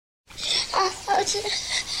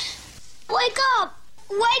Wake up!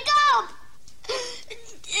 Wake up!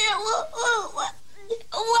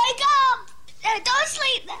 Wake up! Don't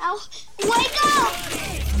sleep now. Wake up!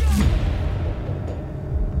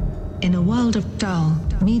 In a world of dull,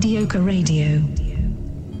 mediocre radio,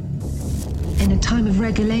 in a time of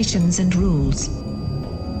regulations and rules,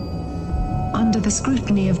 under the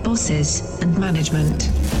scrutiny of bosses and management,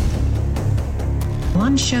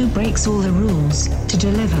 one show breaks all the rules to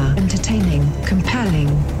deliver entertaining, compelling,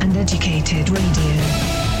 and educated radio,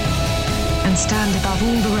 and stand above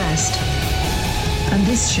all the rest. And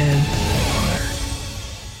this show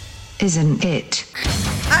isn't it.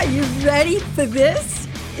 Are you ready for this?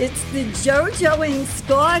 It's the JoJo and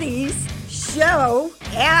Scotty's show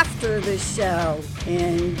after the show.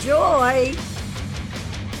 Enjoy.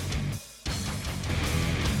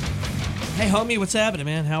 Hey, homie, what's happening,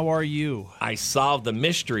 man? How are you? I solved the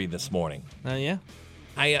mystery this morning. Yeah?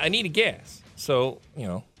 I needed gas. So,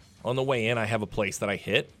 on the way in, I have a place that I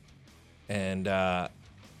hit. And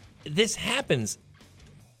this happens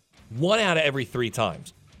 1 out of every 3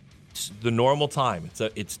 times. It's the normal time.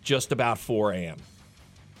 It's just about 4 a.m.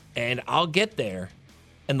 And I'll get there,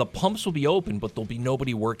 and the pumps will be open, but there'll be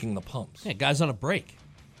nobody working the pumps. Yeah, guy's on a break.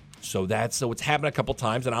 So it's happened a couple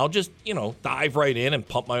times, and I'll just, dive right in and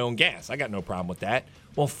pump my own gas. I got no problem with that.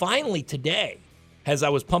 Well, finally today, as I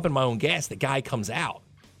was pumping my own gas, the guy comes out.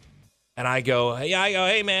 And I go,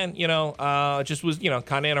 hey, man, just was,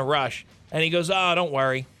 kind of in a rush. And he goes, oh, don't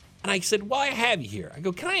worry. And I said, well, I have you here. I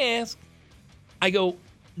go, can I ask? I go,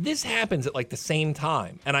 this happens at like the same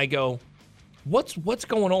time. And I go, what's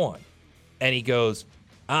going on? And he goes,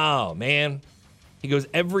 oh, man. He goes,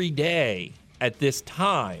 every day at this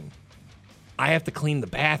time, I have to clean the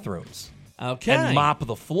bathrooms. Okay. And mop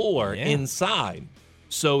the floor inside.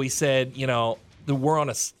 So he said, we're on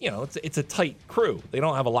it's a tight crew. They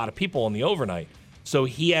don't have a lot of people on the overnight. So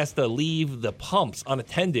he has to leave the pumps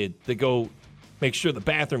unattended to go make sure the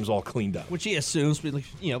bathroom's all cleaned up. Which he assumes, between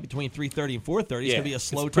 3:30 and 4:30, it's going to be a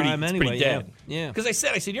slow it's pretty, time it's anyway. Pretty dead. Yeah. Because I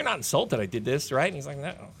said, you're not insulted I did this, right? And he's like,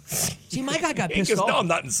 no. See, my guy got pissed He goes, off. no, I'm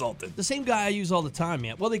not insulted. The same guy I use all the time,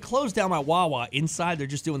 man. Well, they closed down my Wawa inside. They're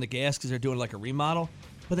just doing the gas because they're doing like a remodel.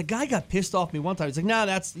 But the guy got pissed off me one time. He's like, no,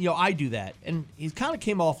 that's, I do that. And he kind of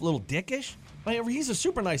came off a little dickish. He's a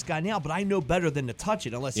super nice guy now, but I know better than to touch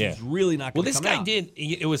it unless he's really not going to come out. Well, this guy did.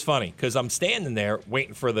 It was funny because I'm standing there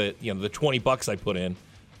waiting for the the $20 I put in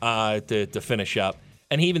to finish up,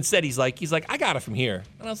 and he even said he's like I got it from here,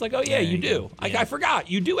 and I was like, oh yeah, you do. I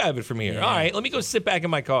forgot you do have it from here. Yeah. All right, let me go sit back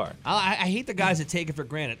in my car. I hate the guys that take it for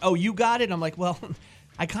granted. Oh, you got it? I'm like, well,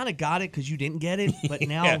 I kind of got it because you didn't get it, but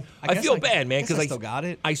now I feel bad, man, because I still got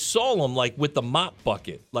it. I saw him with the mop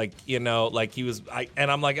bucket, he was.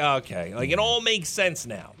 And I'm like, oh, okay, it all makes sense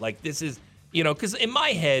now. This is, because in my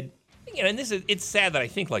head, and it's sad that I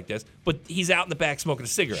think like this, but he's out in the back smoking a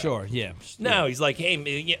cigarette. Sure, yeah. No, he's like,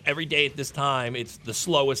 hey, every day at this time, it's the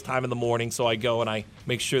slowest time in the morning, so I go and I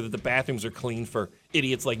make sure that the bathrooms are clean for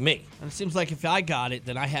idiots like me. And it seems like if I got it,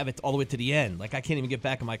 then I have it all the way to the end. I can't even get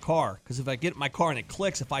back in my car, because if I get in my car and it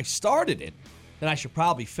clicks, if I started it, then I should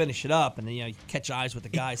probably finish it up, and then you catch eyes with the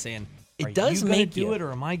guy saying, are you going to do it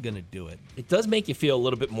or am I going to do it? It does make you feel a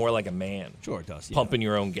little bit more like a man. Sure it does. Pumping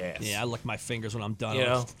your own gas. Yeah, I lick my fingers when I'm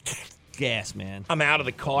done. Gas, man. I'm out of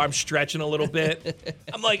the car. I'm stretching a little bit.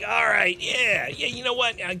 I'm like, all right, yeah, you know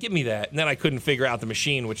what? Give me that. And then I couldn't figure out the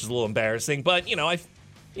machine, which is a little embarrassing. But,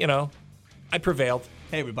 I prevailed.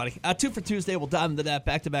 Hey, everybody. 2 for Tuesday. We'll dive into that.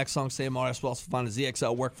 Back-to-back songs, CMRS. We'll also find a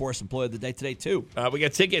ZXL Workforce Employee of the Day today, too. We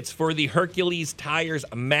got tickets for the Hercules Tires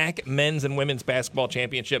MAC Men's and Women's Basketball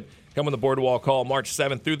Championship. Come on the Boardwalk Call March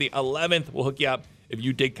 7th through the 11th. We'll hook you up. If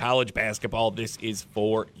you dig college basketball, this is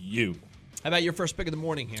for you. How about your first pick of the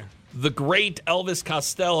morning here? The great Elvis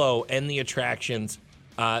Costello and the Attractions.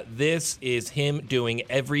 This is him doing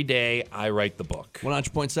Every Day I Write the Book.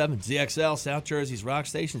 100.7 ZXL, South Jersey's rock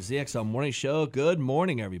station, ZXL Morning Show. Good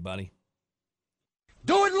morning, everybody.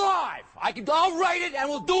 Do it live. I'll write it and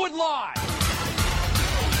we'll do it live.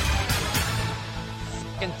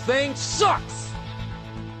 Fucking thing sucks.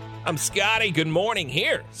 I'm Scotty. Good morning.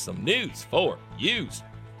 Here, some news for you.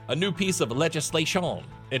 A new piece of legislation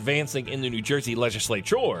advancing in the New Jersey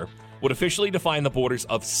legislature would officially define the borders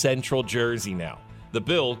of Central Jersey now. The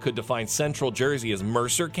bill could define Central Jersey as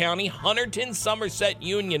Mercer County, Hunterdon, Somerset,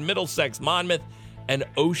 Union, Middlesex, Monmouth, and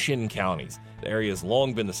Ocean counties. The area has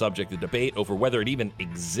long been the subject of debate over whether it even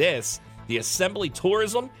exists. The Assembly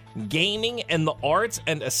Tourism, Gaming, and the Arts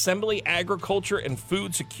and Assembly Agriculture and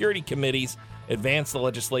Food Security Committees advanced the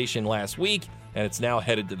legislation last week, and it's now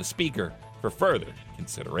headed to the Speaker for further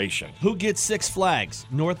consideration. Who gets Six Flags,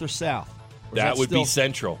 north or south? Or is That would be still-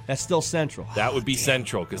 Central. That's still Central. That would be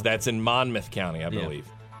Central because that's in Monmouth County, I believe.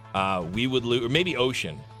 We would lose, or maybe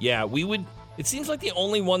Ocean. Yeah, we would. It seems like the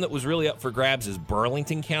only one that was really up for grabs is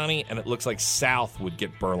Burlington County, and it looks like South would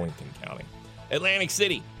get Burlington County. Atlantic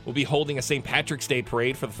City will be holding a St. Patrick's Day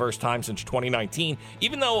parade for the first time since 2019,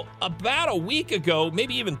 even though about a week ago,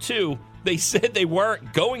 maybe even 2, they said they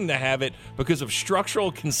weren't going to have it because of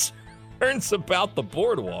structural concerns about the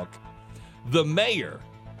boardwalk. The mayor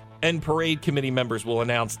and parade committee members will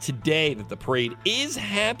announce today that the parade is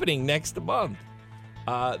happening next month.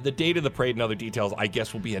 The date of the parade and other details, I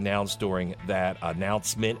guess, will be announced during that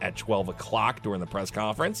announcement at 12 o'clock during the press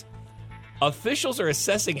conference. Officials are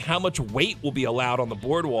assessing how much weight will be allowed on the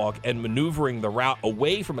boardwalk and maneuvering the route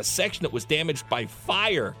away from a section that was damaged by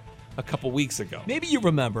fire a couple weeks ago. Maybe you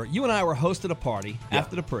remember, you and I were hosting a party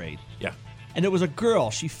after the parade. Yeah. And there was a girl.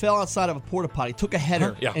 She fell outside of a porta potty, took a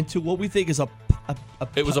header Yeah. into what we think is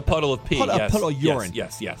It was a puddle of pee. a Yes. puddle of urine.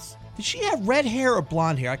 Yes. Did she have red hair or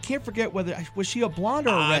blonde hair? I can't forget whether was she a blonde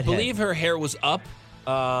or a redhead. I believe her hair was up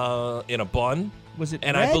in a bun. Was it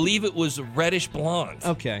And red? I believe it was reddish blonde.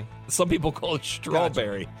 Okay. Some people call it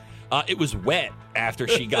strawberry. It was wet after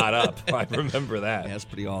she got up. I remember that. Yeah, that's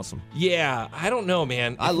pretty awesome. Yeah, I don't know,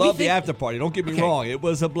 man. I If love we the think- after party. Don't get me Okay. wrong. It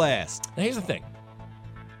was a blast. Now, here's the thing.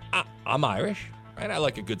 I'm Irish, right? I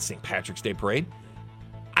like a good St. Patrick's Day parade.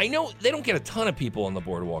 I know they don't get a ton of people on the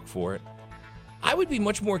boardwalk for it. I would be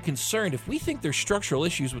much more concerned if we think there's structural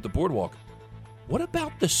issues with the boardwalk. What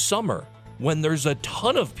about the summer when there's a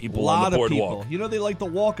ton of A people lot on the of boardwalk? people. You know they like to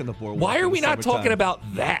walk on the boardwalk. Why are in we the not talking summertime.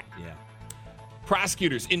 about that? Yeah.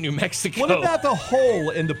 Prosecutors in New Mexico. What about the hole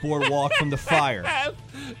in the boardwalk from the fire?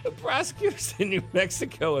 The prosecutors in New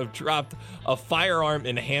Mexico have dropped a firearm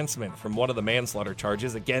enhancement from one of the manslaughter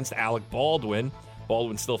charges against Alec Baldwin.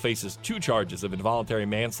 Baldwin still faces 2 charges of involuntary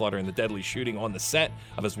manslaughter in the deadly shooting on the set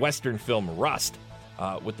of his Western film Rust.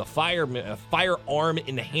 With the firearm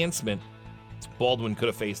enhancement, Baldwin could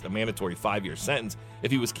have faced a mandatory 5-year sentence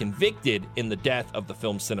if he was convicted in the death of the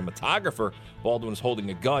film's cinematographer. Baldwin was holding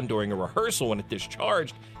a gun during a rehearsal when it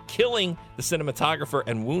discharged, killing the cinematographer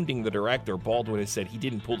and wounding the director. Baldwin has said he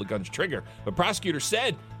didn't pull the gun's trigger, but prosecutors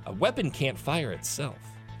said a weapon can't fire itself.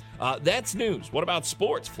 That's news. What about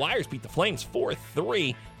sports? Flyers beat the Flames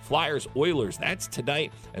 4-3. Flyers, Oilers, that's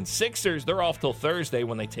tonight. And Sixers, they're off till Thursday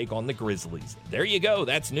when they take on the Grizzlies. There you go.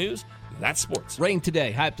 That's news. That's sports. Rain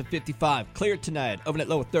today, high up to 55. Clear tonight, overnight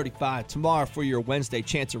low at 35. Tomorrow for your Wednesday,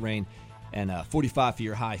 chance of rain. And 45 for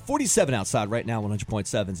your high. 47 outside right now, 100.7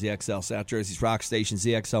 ZXL, South Jersey's Rock Station,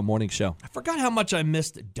 ZXL Morning Show. I forgot how much I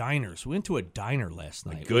missed diners. We went to a diner last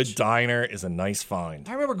night. Good diner is a nice find.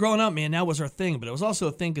 I remember growing up, man, that was our thing. But it was also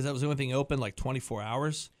a thing because that was the only thing open like 24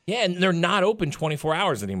 hours. Yeah, and they're not open 24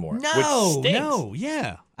 hours anymore. No, which stinks. no,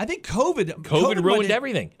 yeah. I think COVID COVID ruined went-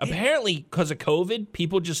 everything. Apparently, because of COVID,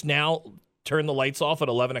 people just now turn the lights off at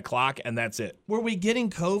 11 o'clock, and that's it. Were we getting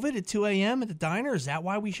COVID at 2 a.m. at the diner? Is that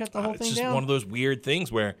why we shut the whole It's thing just down? one of those weird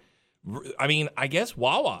things where, I mean, I guess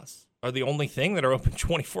Wawas are the only thing that are open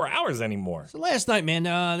 24 hours anymore. So last night, man,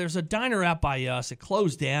 there's a diner out by us. It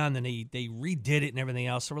closed down, and they redid it and everything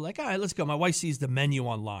else. So we're like, all right, let's go. My wife sees the menu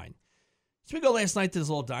online. So we go last night to this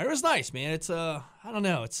little diner. It was nice, man. It's I don't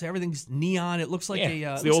know. It's everything's neon. It looks like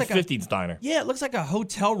It's the looks old like 50s diner. Yeah, it looks like a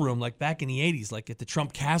hotel room, like back in the 80s, like at the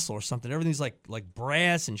Trump Castle or something. Everything's like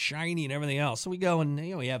brass and shiny and everything else. So we go and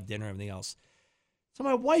we have dinner and everything else. So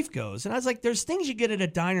my wife goes, and I was like, there's things you get at a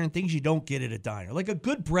diner and things you don't get at a diner. Like a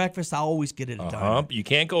good breakfast, I always get at a diner. You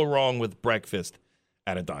can't go wrong with breakfast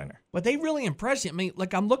at a diner. But they really impress you. I mean,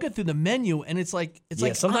 like I'm looking through the menu, and it's like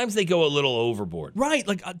Sometimes they go a little overboard. right,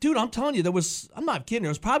 like dude, I'm telling you, I'm not kidding. There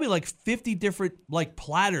was probably like 50 different like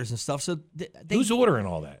platters and stuff. So Who's ordering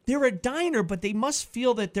all that? they're a diner, but they must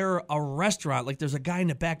feel that they're a restaurant. Like there's a guy in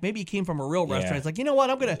the back. Maybe he came from a real restaurant. It's like, you know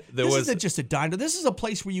what? This isn't just a diner. This is a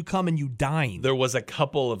place where you come and you dine. There was a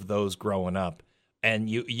couple of those growing up, and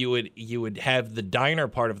you would have the diner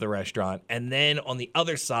part of the restaurant, and then on the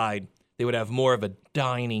other side they would have more of a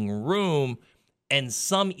dining room, and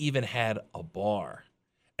some even had a bar.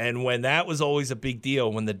 And when that was always a big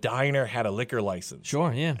deal, when the diner had a liquor license.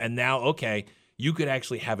 Sure, yeah. And now, okay, you could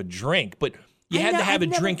actually have a drink, but you had to have a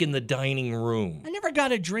drink in the dining room. I never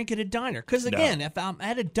got a drink at a diner because, again, if I'm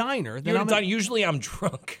at a diner, then Usually I'm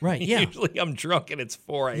drunk. Right, yeah. Usually I'm drunk and it's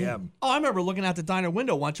 4 a.m. Oh, I remember looking out the diner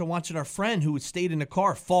window once and watching our friend who had stayed in the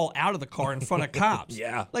car fall out of the car in front of cops.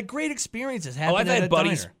 Yeah. Like great experiences Oh, happen I've at had a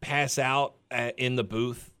buddies diner. pass out in the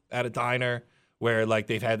booth at a diner where like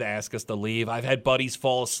they've had to ask us to leave. I've had buddies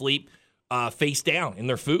fall asleep face down in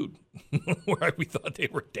their food, where we thought they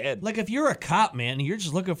were dead. Like if you're a cop, man, and you're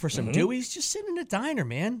just looking for some Dewey's, just sit in a diner,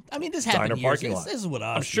 man. I mean, this happened Diner years parking ago. lot. This is what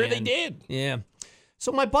us. I'm sure they man. did. Yeah.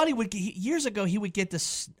 So my buddy years ago he would get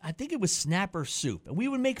this. I think it was snapper soup, and we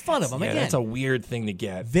would make fun of him. Yeah, Again, that's a weird thing to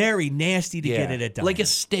get. very nasty to get at a diner. Like a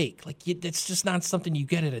steak. Like that's just not something you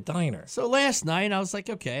get at a diner. So last night I was like,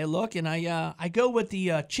 okay, look, and I go with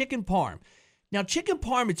the chicken parm. Now chicken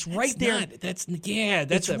parm, it's right there. That's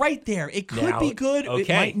It's right there. It could Now, be good.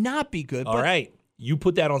 okay. It might not be good. All but right. You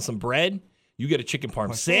put that on some bread, you get a chicken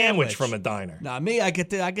parm sandwich from a diner. Nah, me, I get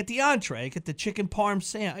the entree. I get the chicken parm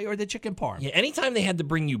or the chicken parm. Yeah, anytime they had to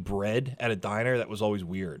bring you bread at a diner, that was always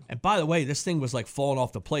weird. And by the way, this thing was like falling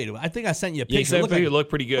off the plate. I think I sent you a Yeah, picture. it looked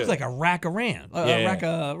pretty good. It looked like a rack of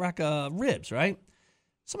rack of ribs, right?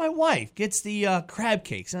 So my wife gets the crab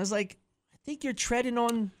cakes, and I was like, I think you're treading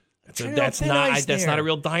on. That's not a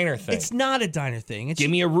real diner thing. It's not a diner thing. Give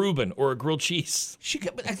me a Reuben or a grilled cheese.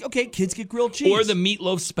 Okay, kids get grilled cheese. Or the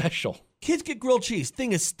meatloaf special. Kids get grilled cheese.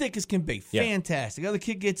 Thing as thick as can be. Yeah. Fantastic. The other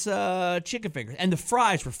kid gets chicken fingers. And the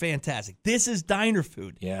fries were fantastic. This is diner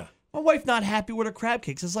food. Yeah. My wife not happy with her crab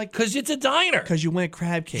cakes. It's like, Because it's a diner. because you went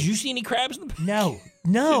crab cakes. Did you see any crabs in the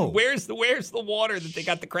No. Where's the water that they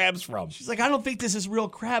got the crabs from? She's like, I don't think this is real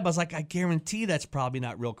crab. I was like, I guarantee that's probably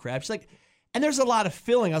not real crab. She's like, and there's a lot of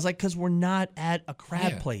filling. I was like, because we're not at a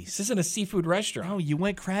crab place. This isn't a seafood restaurant. No, you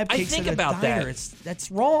went crab I cakes think at a about diner. that. That's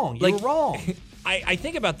wrong. You're wrong. I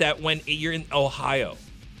think about that when you're in Ohio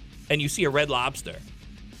and you see a Red Lobster.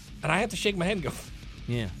 And I have to shake my head and go,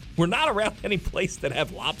 Yeah. we're not around any place that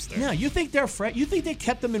have lobster. No, you think they're fresh? You think they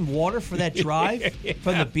kept them in water for that drive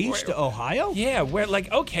from the beach to Ohio? Yeah, we're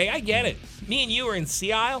like, okay, I get it. Me and you are in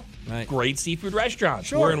Sea Isle, Right. great seafood restaurants.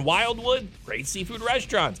 Sure. We're in Wildwood, great seafood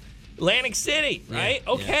restaurants. Atlantic City, right?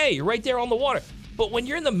 Yeah, Okay, you're right there on the water. But when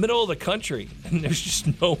you're in the middle of the country and there's just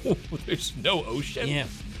no ocean, Yeah.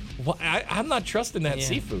 well, I'm not trusting that Yeah.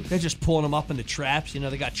 seafood. They're just pulling them up into traps. You know,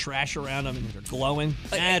 they got trash around them and they're glowing.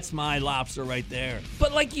 That's my lobster right there.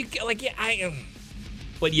 But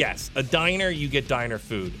but yes, a diner, you get diner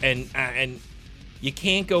food, and you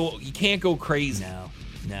can't go crazy. No.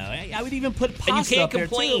 I would even put pasta And you can't up there,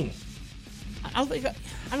 complain. too. I don't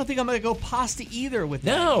think I'm gonna go pasta either with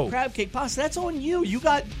that. No. Crab cake pasta. That's on you. You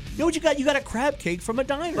know what you got? You got a crab cake from a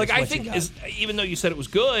diner. Like is I what you think, got. even though you said it was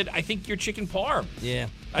good, I think your chicken parm. Yeah.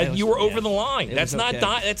 You were over the line. It That's was not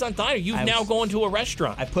okay. that's not diner. You've I now was- gone to a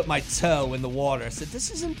restaurant. I put my toe in the water. I said,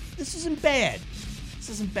 "This isn't bad. This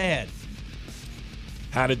isn't bad."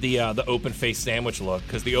 How did the open face sandwich look?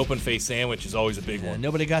 Because the open face sandwich is always a big Yeah, one.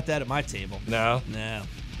 nobody got that at my table. No. No.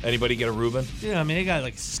 Anybody get a Reuben? Dude, I mean, they got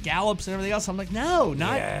like scallops and everything else. I'm like, no,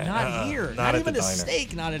 not here. not at even the a diner.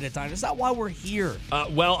 steak, not at a diner. That's not why we're here.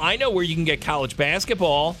 Well, I know where you can get college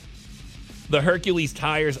basketball. The Hercules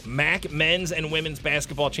Tires MAC Men's and Women's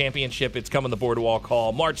Basketball Championship. It's coming to Boardwalk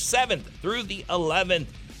Hall March 7th through the 11th.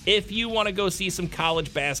 If you want to go see some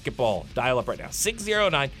college basketball, dial up right now.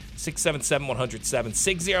 609-677-107.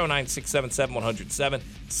 609-677-107.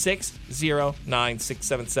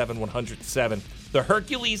 609-677-107. The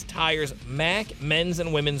Hercules Tires MAC Men's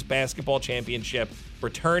and Women's Basketball Championship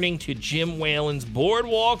returning to Jim Whalen's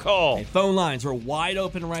Boardwalk Hall. Hey, phone lines are wide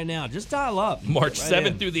open right now. Just dial up. March Right 7th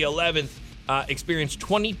in. through the 11th. Experience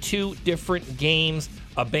 22 different games,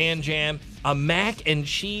 a band jam, a mac and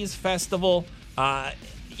cheese festival.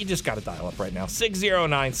 You just got to dial up right now.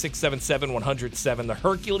 609-677-107. The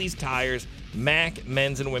Hercules Tires MAC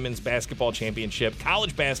Men's and Women's Basketball Championship.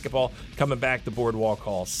 College basketball coming back to Boardwalk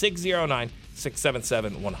Hall.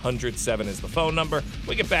 609-677-107 is the phone number. When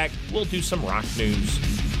we get back, we'll do some rock news.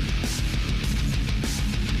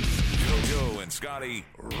 JoJo and Scotty,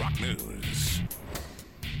 rock news.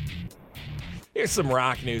 Here's some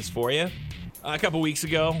rock news for you. A couple weeks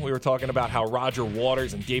ago, we were talking about how Roger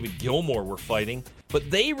Waters and David Gilmour were fighting, but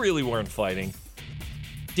they really weren't fighting.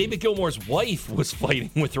 David Gilmour's wife was fighting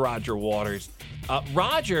with Roger Waters.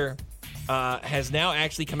 Roger has now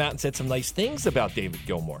actually come out and said some nice things about David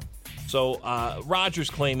Gilmour. So Roger's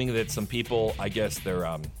claiming that some people, I guess they're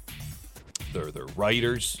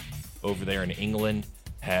writers over there in England,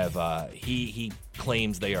 have he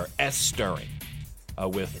claims they are S-stirring.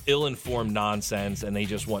 With ill-informed nonsense, and they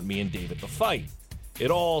just want me and David to fight. It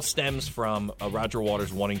all stems from Roger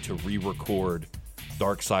Waters wanting to re-record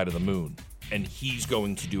Dark Side of the Moon, and he's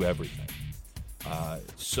going to do everything.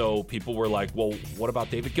 So people were like, well, what about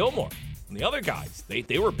David Gilmour and the other guys?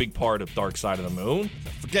 They were a big part of Dark Side of the Moon.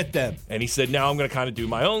 Forget them. And he said, now I'm going to kind of do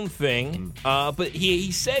my own thing. But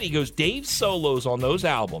he said, he goes, Dave's solos on those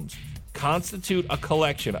albums constitute a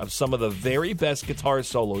collection of some of the very best guitar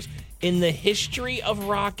solos in the history of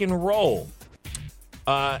rock and roll.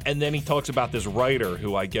 And then he talks about this writer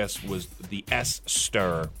who I guess was the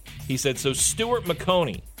S-stir. He said, so Stuart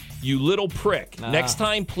McConey, you little prick. Next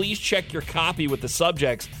time, please check your copy with the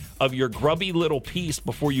subjects of your grubby little piece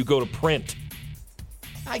before you go to print.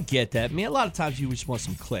 I get that. I mean, a lot of times you just want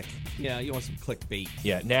some click. Yeah, you want some clickbait.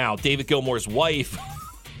 Yeah, now, David Gilmour's wife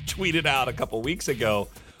tweeted out a couple weeks ago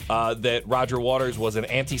that Roger Waters was an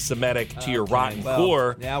anti-Semitic to your rotten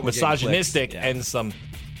core, misogynistic, and some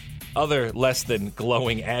other less than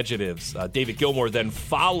glowing adjectives. David Gilmour then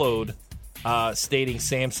followed, stating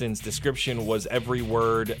Samson's description was every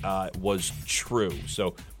word was true.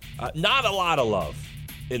 So not a lot of love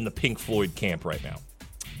in the Pink Floyd camp right now.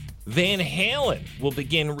 Van Halen will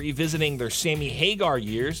begin revisiting their Sammy Hagar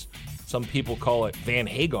years, some people call it Van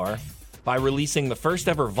Hagar, by releasing the first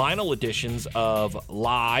ever vinyl editions of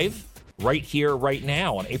Live, Right Here, Right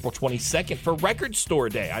Now on April 22nd for Record Store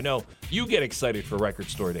Day. I know you get excited for Record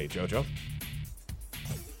Store Day, JoJo.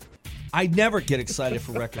 I never get excited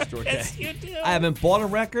for Record Store Day. Yes, you do. I haven't bought a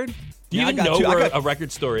record. Do you even know where a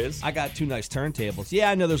record store is? I got 2 nice turntables.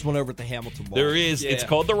 Yeah, I know there's one over at the Hamilton Mall. There is. Yeah. It's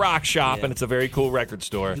called The Rock Shop, and it's a very cool record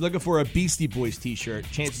store. If you're looking for a Beastie Boys t-shirt,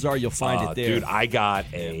 chances are you'll find it there. Dude, I got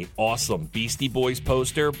a awesome Beastie Boys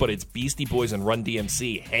poster, but it's Beastie Boys and Run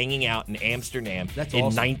DMC hanging out in Amsterdam in awesome.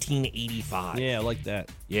 1985. Yeah, I like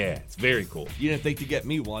that. Yeah, it's very cool. You didn't think to get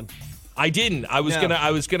me one. I didn't. I was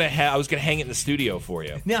gonna hang it in the studio for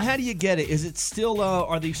you. Now, how do you get it? Is it still?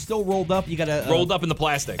 Are they still rolled up? You got to rolled up in the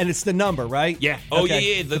plastic, and it's the number, right? Yeah. Oh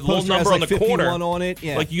okay. yeah. The little number on the corner on it.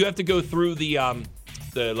 Yeah. Like you have to go through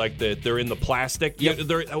they're in the plastic. Yep.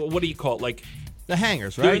 They're what do you call it? Like the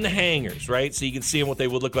hangers, right? They're in the hangers, right? So you can see them what they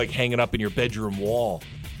would look like hanging up in your bedroom wall.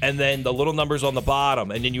 And then the little numbers on the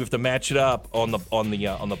bottom, and then you have to match it up on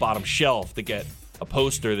the bottom shelf to get a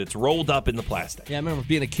poster that's rolled up in the plastic. Yeah, I remember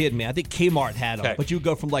being a kid, man. I think Kmart had them. Okay. But you would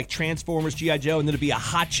go from like Transformers, G.I. Joe, and then it'd be a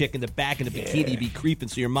hot chick in the back in the bikini be creeping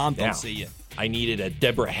so your mom don't see you. I needed a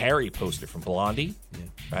Deborah Harry poster from Blondie. Yeah.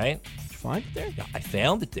 Right? Did you find it there? Yeah, I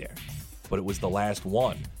found it there. But it was the last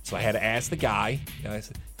one. So I had to ask the guy. And I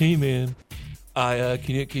said, hey, man,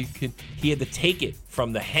 he had to take it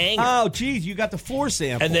from the hanger. Oh, geez, you got the floor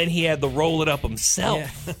sample. And then he had to roll it up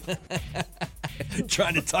himself. Yeah.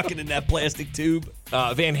 Trying to tuck it in that plastic tube.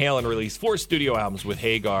 Van Halen released 4 studio albums with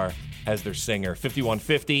Hagar as their singer.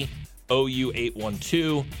 5150, OU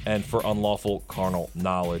 812, and For Unlawful Carnal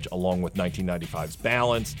Knowledge, along with 1995's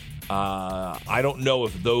Balance. I don't know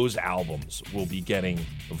if those albums will be getting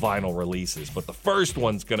vinyl releases, but the first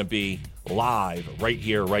one's going to be Live, Right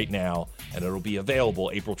Here, Right Now, and it'll be available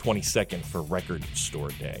April 22nd for Record Store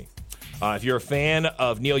Day. If you're a fan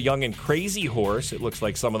of Neil Young and Crazy Horse, it looks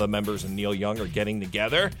like some of the members of Neil Young are getting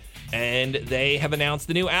together, and they have announced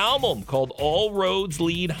a new album called All Roads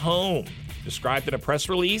Lead Home. Described in a press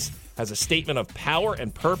release as a statement of power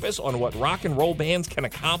and purpose on what rock and roll bands can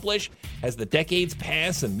accomplish as the decades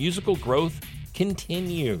pass and musical growth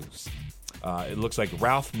continues. It looks like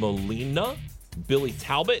Ralph Molina, Billy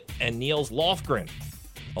Talbot, and Niels Lofgren,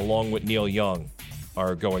 along with Neil Young,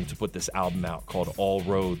 are going to put this album out called All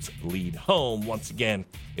Roads Lead Home. Once again,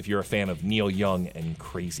 if you're a fan of Neil Young and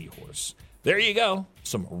Crazy Horse. There you go.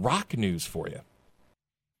 Some rock news for you.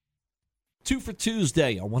 2 for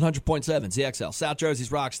Tuesday on 100.7 ZXL, South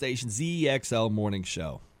Jersey's rock station, ZXL Morning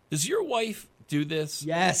Show. Does your wife do this?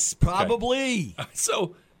 Yes, probably. Okay.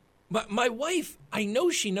 So, my wife, I know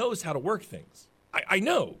she knows how to work things. I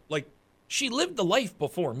know. Like, she lived the life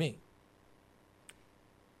before me.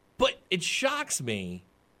 But it shocks me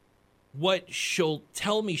what she'll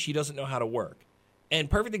tell me she doesn't know how to work. And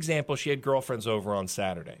perfect example, she had girlfriends over on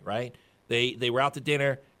Saturday, right? They were out to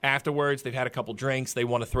dinner. Afterwards, they've had a couple drinks. They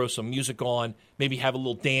want to throw some music on, maybe have a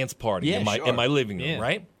little dance party in my living room,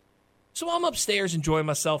 right? So I'm upstairs enjoying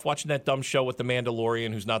myself, watching that dumb show with the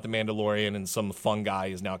Mandalorian, who's not the Mandalorian, and some fun guy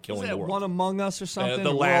is now killing the world. One Among Us or something?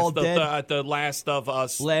 The last of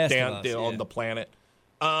us on the planet.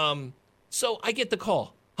 So I get the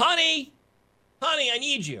call. Honey, I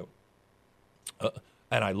need you.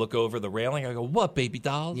 And I look over the railing. I go, what, baby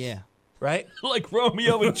dolls? Yeah. Right? Like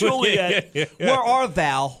Romeo and Juliet. Yeah. Where are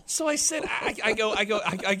thou? So I said, I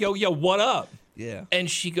go, yo, what up? Yeah. And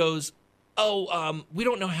she goes, we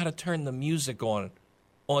don't know how to turn the music on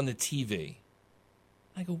the TV.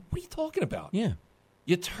 I go, what are you talking about? Yeah.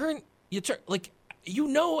 You turn, like, you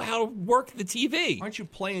know how to work the TV. Aren't you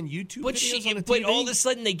playing YouTube videos on the TV? But all of a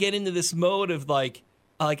sudden they get into this mode of like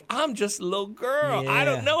I'm just a little girl. I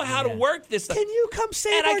don't know how to work this stuff. Can you come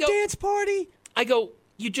save our dance party? I go,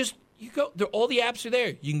 you go. All the apps are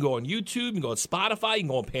there. You can go on YouTube. You can go on Spotify. You can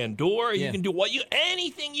go on Pandora. You can do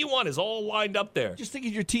anything you want is all lined up there. Just think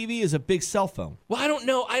of your TV as a big cell phone. Well, I don't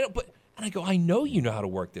know. But And I go, I know you know how to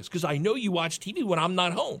work this because I know you watch TV when I'm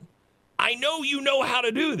not home. I know you know how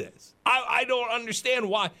to do this. I don't understand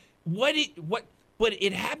why. But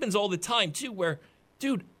it happens all the time, too, where,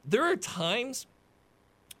 dude, there are times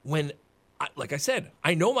when, like I said,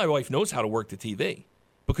 I know my wife knows how to work the TV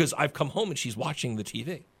because I've come home and she's watching the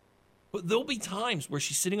TV. But there'll be times where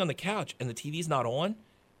she's sitting on the couch and the TV's not on,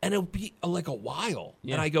 and it'll be like a while.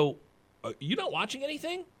 Yeah. And I go, you not watching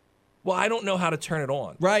anything? Well, I don't know how to turn it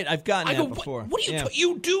on. Right, I've gotten that before. What are you?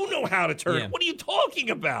 You do know how to turn it. What are you talking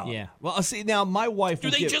about? Yeah. Well, see, now my wife. Do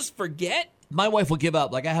they just forget? My wife will give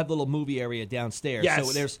up. Like I have a little movie area downstairs.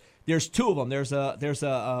 Yes. So there's two of them. There's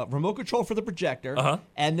a remote control for the projector,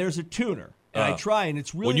 and there's a tuner. And I try, and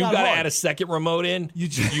it's really when you not gotta hard. add a second remote in. You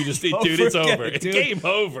just dude, it's over. It's game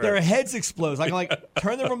over. Their heads explode. I can like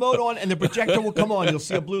turn the remote on, and the projector will come on. You'll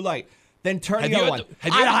see a blue light. Then turn the other one.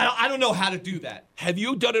 I don't know how to do that. Have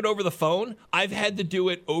you done it over the phone? I've had to do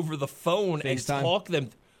it over the phone FaceTime. And talk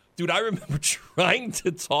them. Dude, I remember trying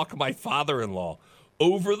to talk my father-in-law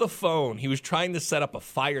over the phone. He was trying to set up a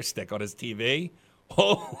Fire Stick on his TV.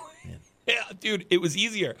 Oh, yeah, dude, it was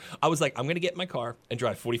easier. I was like, I'm going to get in my car and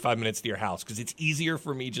drive 45 minutes to your house because it's easier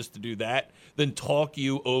for me just to do that than talk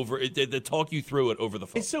you through it over the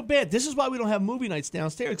phone. It's so bad. This is why we don't have movie nights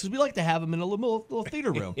downstairs because we like to have them in a little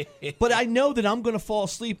theater room. But I know that I'm going to fall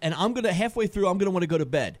asleep and halfway through, I'm going to want to go to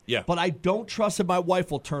bed. Yeah. But I don't trust that my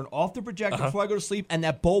wife will turn off the projector before I go to sleep and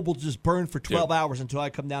that bulb will just burn for 12 hours until I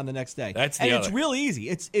come down the next day. It's real easy.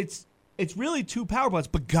 It's really two power buttons,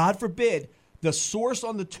 but God forbid the source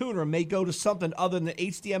on the tuner may go to something other than the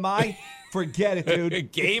HDMI. Forget it,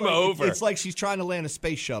 dude. Game over. It's like she's trying to land a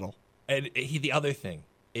space shuttle. And the other thing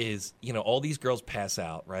is, all these girls pass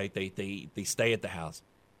out, right? They stay at the house.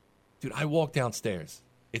 Dude, I walk downstairs.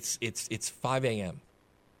 It's 5 a.m.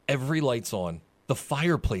 Every light's on. The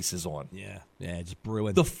fireplace is on. Yeah, it's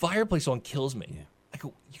brewing. The fireplace on kills me. Yeah. I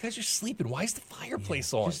go, you guys are sleeping. Why is the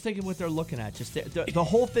fireplace on? Just thinking what they're looking at. Just the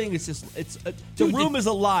whole thing is just the room is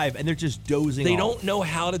alive and they're just dozing. They off. don't know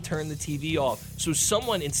how to turn the TV off. So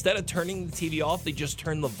someone, instead of turning the TV off, they just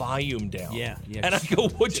turn the volume down. Yeah. And I go,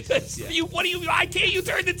 why can't you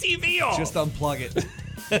turn the TV off? Just unplug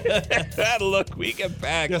it. Look, we get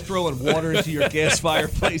back. You're throwing water into your gas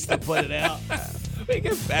fireplace to put it out. We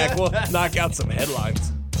get back. We'll knock out some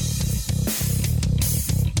headlines.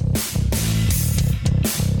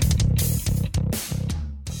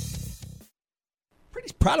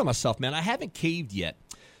 Proud of myself, man. I haven't caved yet.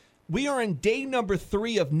 We are in day number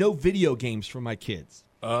 3 of no video games for my kids.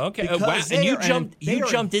 Okay. Wow. And you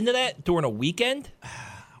jumped into that during a weekend?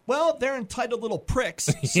 Well, they're entitled little pricks.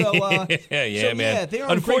 So, man. Yeah, they're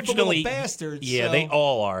ungrateful little bastards. Yeah, so. They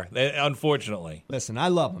all are. Unfortunately. Listen, I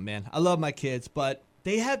love them, man. I love my kids, but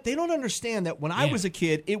they don't understand that when I was a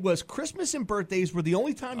kid, it was Christmas and birthdays were the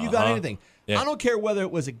only time you got anything. Yeah. I don't care whether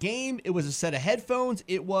it was a game, it was a set of headphones,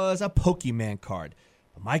 it was a Pokemon card.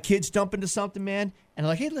 But my kids jump into something, man, and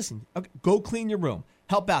they're like, hey, listen, go clean your room.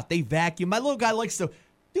 Help out. They vacuum. My little guy likes to,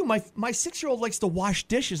 dude, my 6-year-old likes to wash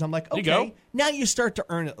dishes. I'm like, okay, now you start to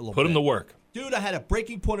earn it a little bit. Put him to work. Dude, I had a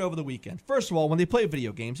breaking point over the weekend. First of all, when they play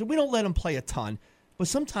video games, and we don't let them play a ton, but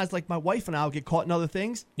sometimes, like my wife and I will get caught in other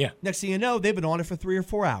things. Yeah. Next thing you know, they've been on it for 3 or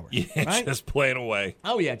 4 hours. Yeah, right? Just playing away.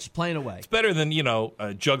 Oh, yeah, just playing away. It's better than,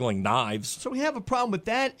 juggling knives. So we have a problem with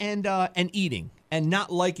that and eating and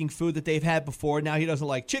not liking food that they've had before. Now he doesn't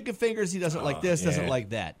like chicken fingers. He doesn't like this, doesn't like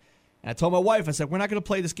that. And I told my wife, I said, we're not going to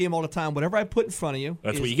play this game all the time. Whatever I put in front of you.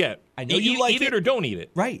 That's what you get. I know you like it. Eat it or don't eat it.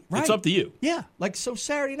 Right. It's up to you. Yeah. Like, so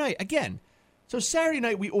Saturday night, again. So Saturday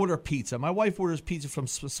night, we order pizza. My wife orders pizza from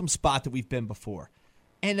some spot that we've been before.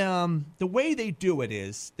 And the way they do it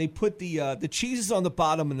is they put the cheeses on the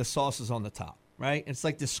bottom and the sauces on the top, right? And it's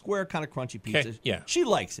like this square kind of crunchy pizza. Okay, yeah. She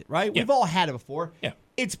likes it, right? Yeah. We've all had it before. Yeah.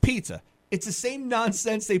 It's pizza. It's the same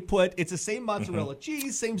nonsense they put. It's the same mozzarella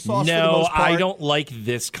cheese, same sauce for the No, most part. I don't like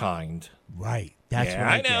this kind. Right. That's what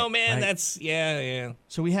I know, get, man. right? That's, yeah.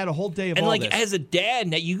 So we had a whole day of and all like this. as a dad,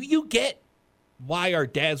 now you get why our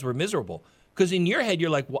dads were miserable. Because in your head, you're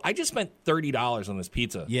like, well, I just spent $30 on this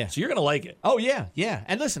pizza. Yeah. So you're going to like it. Oh, yeah.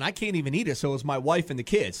 And listen, I can't even eat it, so it was my wife and the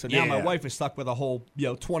kids. So now my wife is stuck with a whole,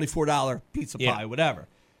 $24 pizza pie, whatever.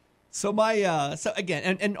 So so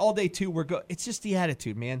again, and all day too, it's just the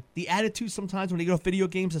attitude, man. The attitude sometimes when you go to video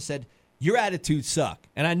games, I said, your attitudes suck.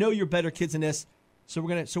 And I know you're better kids than this. So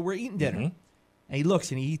we're eating dinner. Mm-hmm. And he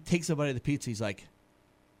looks and he takes a bite of the pizza. He's like,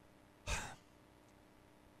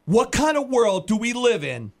 what kind of world do we live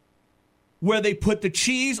in where they put the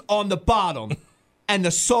cheese on the bottom and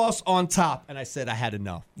the sauce on top? And I said, I had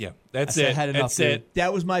enough. Yeah, that's it. I had enough. That's it.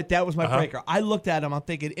 That was my breaker. I looked at him. I'm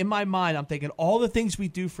thinking, in my mind, all the things we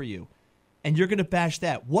do for you, and you're going to bash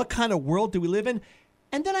that. What kind of world do we live in?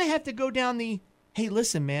 And then I have to go down hey,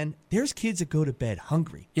 listen, man, there's kids that go to bed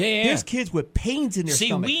hungry. Yeah. There's kids with pains in their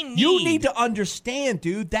stomach. You need to understand,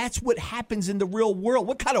 dude, that's what happens in the real world.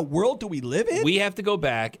 What kind of world do we live in? We have to go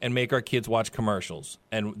back and make our kids watch commercials,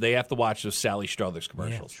 and they have to watch those Sally Struthers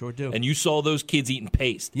commercials. Yeah, sure do. And you saw those kids eating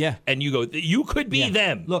paste. Yeah. And you go, you could be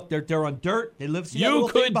them. Look, they're on dirt. They live. See that You little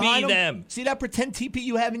thing could behind be them? them. See that pretend teepee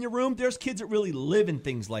you have in your room? There's kids that really live in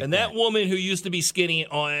things like And that woman who used to be skinny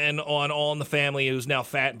on All in the Family, who's now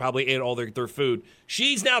fat and probably ate all their food,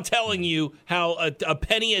 she's now telling you how a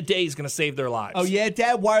penny a day is going to save their lives. Oh, yeah,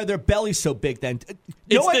 Dad, why are their bellies so big then?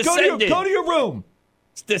 It's what? descended. Go to your room.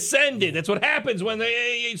 It's descended. That's what happens when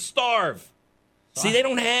they starve. See, they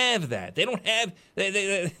don't have that. They don't have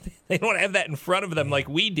they don't have that in front of them like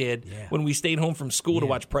we did when we stayed home from school to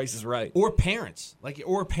watch Price is Right. Or parents.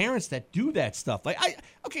 Or parents that do that stuff. So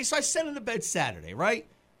I sent them to bed Saturday, right?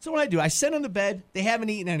 So what I do, I send them to bed. They haven't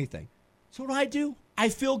eaten anything. So what I do, I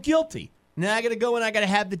feel guilty. Now I got to go and I got to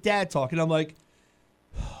have the dad talk. And I'm like,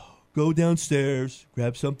 go downstairs,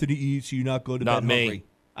 grab something to eat so you're not going to bed hungry.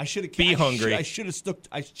 I should have be hungry. I should have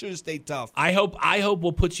stayed tough. I hope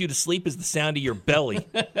what puts you to sleep is the sound of your belly.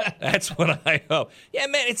 That's what I hope. Yeah,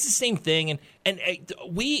 man, it's the same thing. And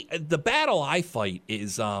the battle I fight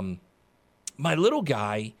is my little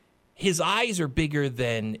guy. His eyes are bigger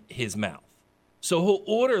than his mouth, so he'll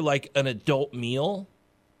order like an adult meal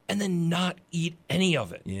and then not eat any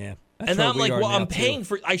of it. Yeah. And I'm like, well, I'm paying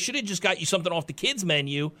for. I should have just got you something off the kids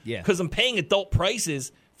menu. Yeah. Because I'm paying adult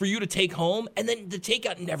prices for you to take home, and then the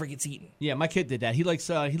takeout never gets eaten. Yeah, my kid did that. He likes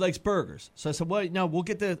burgers. So I said, well, no, we'll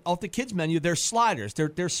get off the kids menu. They're sliders.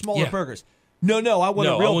 They're smaller burgers. No, I want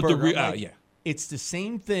a real burger. It's the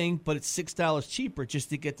same thing, but it's $6 cheaper just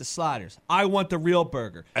to get the sliders. I want the real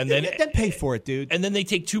burger. And then pay for it, dude. And then they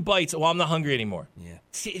take 2 bites. Well, I'm not hungry anymore. Yeah.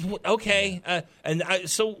 See, okay.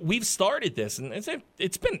 So we've started this, and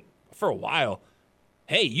it's been for a while.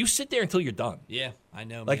 Hey, you sit there until you're done. Yeah, I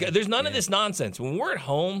know. Like, man. there's none of this nonsense. When we're at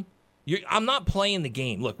home, I'm not playing the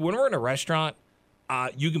game. Look, when we're in a restaurant,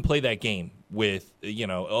 you can play that game with,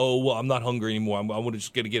 I'm not hungry anymore. I'm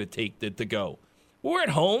just going to get a take to go. When we're at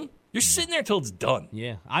home, you're sitting there until it's done.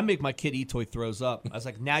 Yeah, I make my kid eat till he throws up. I was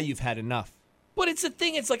like, now you've had enough. But it's the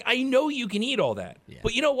thing. It's like, I know you can eat all that. Yeah.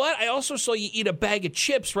 But you know what? I also saw you eat a bag of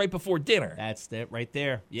chips right before dinner. That's it right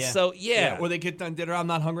there. Yeah. So, yeah. Or they get done dinner, I'm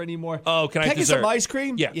not hungry anymore. Oh, can I get some ice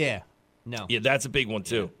cream? Yeah. Yeah. No. Yeah, that's a big one,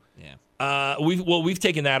 too. Yeah. We've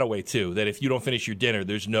taken that away, too, that if you don't finish your dinner,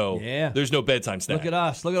 there's no bedtime snack. Look at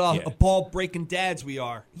us. Look at all the ball-breaking dads we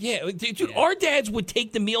are. Yeah, dude, our dads would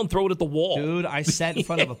take the meal and throw it at the wall. Dude, I sat in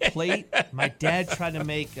front of a plate. My dad tried to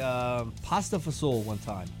make pasta fazool one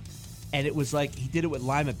time. And it was like he did it with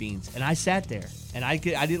lima beans. And I sat there. And I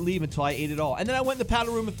didn't leave until I ate it all. And then I went in the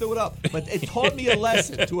powder room and threw it up. But it taught me a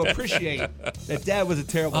lesson to appreciate that Dad was a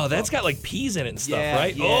terrible cook. That's got like peas in it and stuff,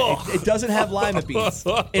 right? Yeah. Oh. It doesn't have lima beans.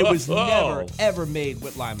 It was never, ever made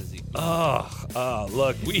with lima beans. Oh,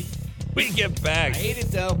 look, we get back. I ate it,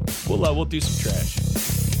 though. We'll do some trash.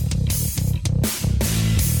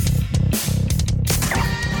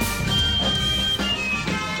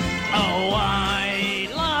 Oh, I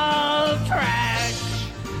love trash.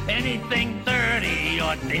 Anything dirty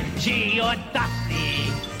or dingy or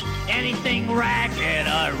dusty. Anything ragged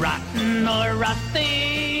or rotten or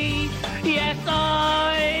rusty. Yes,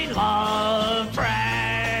 I love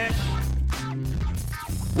trash.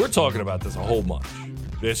 We're talking about this a whole bunch.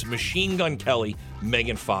 This Machine Gun Kelly,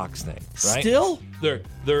 Megan Fox thing, right? Still? They're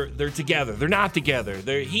together. They're not together.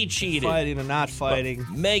 He cheated. Fighting or not fighting.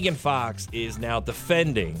 But Megan Fox is now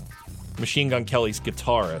defending Machine Gun Kelly's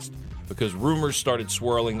guitarist because rumors started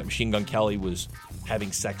swirling that Machine Gun Kelly was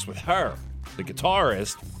having sex with her, the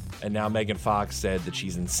guitarist, and now Megan Fox said that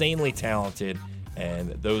she's insanely talented,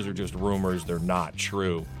 and those are just rumors. They're not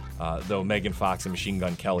true. Though Megan Fox and Machine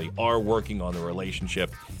Gun Kelly are working on the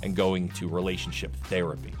relationship and going to relationship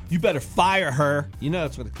therapy. You better fire her. You know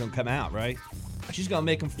that's what's going to come out, right? She's going to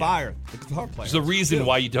make him fire the guitar player. There's a reason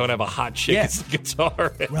why you don't have a hot chick as a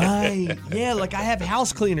guitarist. Right. Yeah, like I have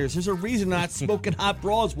house cleaners. There's a reason I'm not smoking hot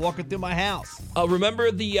bras walking through my house.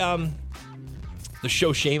 Remember the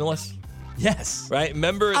show Shameless? Yes. Right?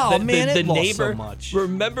 Remember the neighbor? Lost so much.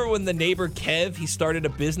 Remember when the neighbor Kev, he started a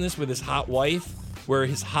business with his hot wife? Where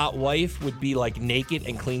his hot wife would be like naked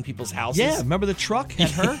and clean people's houses. Yeah, remember the truck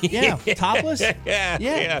had her? Yeah, topless?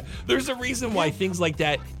 Yeah. There's a reason why things like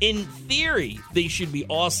that, in theory, they should be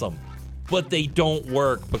awesome, but they don't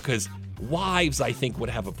work because wives, I think,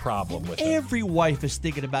 would have a problem with it. Every wife is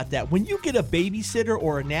thinking about that. When you get a babysitter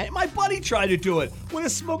or a nanny, my buddy tried to do it. With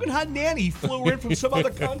a smoking hot nanny, he flew her in from some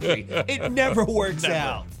other country. It never works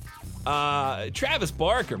out. Travis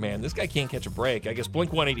Barker, man, this guy can't catch a break. I guess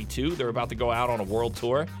Blink-182, they're about to go out on a world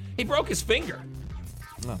tour. He broke his finger.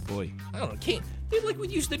 Oh, boy. I don't know. Can't. Dude, like we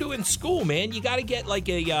used to do in school, man. You got to get like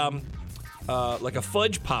a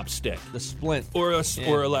fudge pop stick. The splint. Or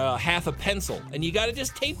a half a pencil. And you got to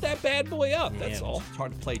just tape that bad boy up. That's all. It's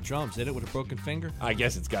hard to play drums, isn't it, with a broken finger? I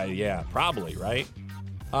guess it's got, yeah, probably, right?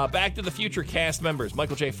 Back to the Future cast members,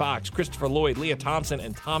 Michael J. Fox, Christopher Lloyd, Leah Thompson,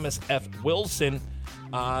 and Thomas F. Wilson.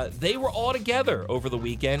 They were all together over the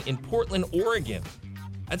weekend in Portland, Oregon.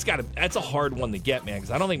 That's a hard one to get, man,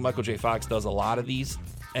 because I don't think Michael J. Fox does a lot of these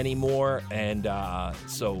anymore. And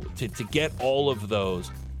so to get all of those,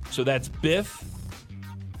 so that's Biff,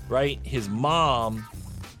 right? His mom,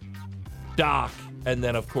 Doc, and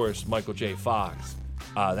then, of course, Michael J. Fox.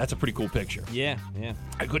 That's a pretty cool picture. Yeah.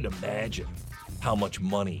 I couldn't imagine how much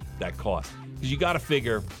money that cost. Because you got to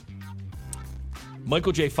figure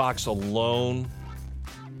Michael J. Fox alone,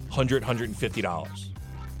 $150.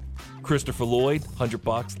 Christopher Lloyd,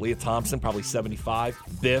 $100. Leah Thompson, probably $75.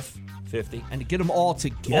 Biff, $50. And to get them all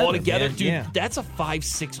together, man, dude, that's a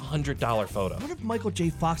 $500-$600 photo. What if Michael J.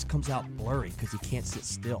 Fox comes out blurry because he can't sit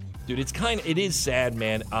still? Dude, it is sad,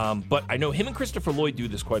 man. But I know him and Christopher Lloyd do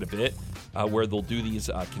this quite a bit, where they'll do these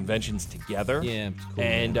conventions together. Yeah, it's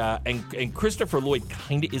cool. And Christopher Lloyd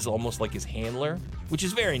kind of is almost like his handler, which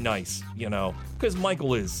is very nice, you know, because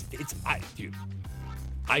Michael is.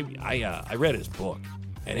 I read his book,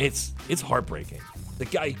 and it's heartbreaking. The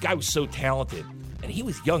guy was so talented. And he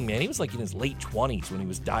was young, man. He was like in his late 20s when he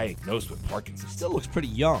was diagnosed with Parkinson's. Still looks pretty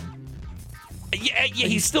young. Yeah,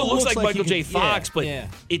 he still looks like Michael J. Fox, but yeah.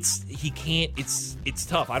 It's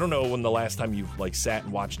tough. I don't know when the last time you've like sat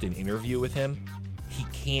and watched an interview with him. He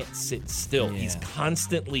can't sit still. Yeah. He's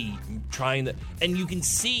constantly trying to, and you can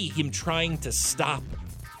see him trying to stop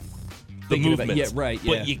the movements. Yeah, right.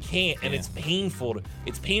 Yeah. But you can't, and it's painful.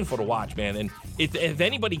 It's painful to watch, man. And if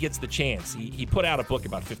anybody gets the chance, he put out a book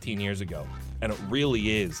about 15 years ago. And it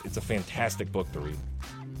really is. It's a fantastic book to read.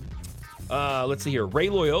 Let's see here. Ray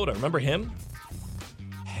Liotta. Remember him?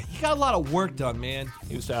 He got a lot of work done, man.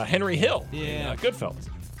 He was Henry Hill in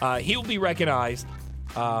Goodfellas. He will be recognized.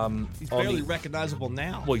 He's barely recognizable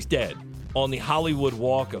now. Well, he's dead. On the Hollywood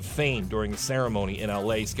Walk of Fame during a ceremony in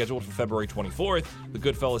L.A. scheduled for February 24th. The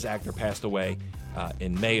Goodfellas actor passed away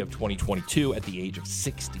in May of 2022 at the age of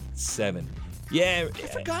 67. Yeah. I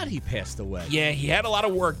forgot he passed away. Yeah, he had a lot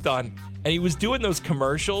of work done. And he was doing those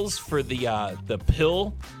commercials for the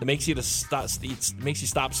pill that makes you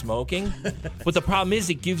stop smoking. But the problem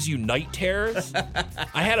is it gives you night terrors.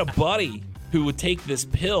 I had a buddy who would take this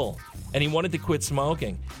pill and he wanted to quit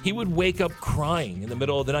smoking. He would wake up crying in the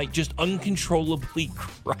middle of the night, just uncontrollably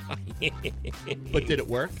crying. But did it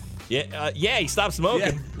work? Yeah, he stopped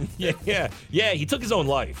smoking. Yeah. He took his own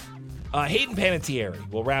life. Hayden Panettiere,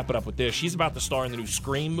 we'll wrap it up with this. She's about to star in the new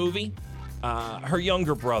Scream movie. Her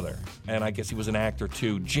younger brother, and I guess he was an actor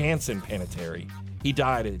too, Jansen Panettiere, he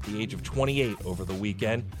died at the age of 28 over the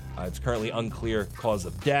weekend. It's currently unclear cause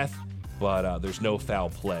of death, but there's no foul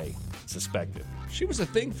play suspected. She was a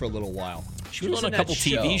thing for a little while. She was on a couple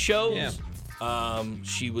TV shows. Yeah.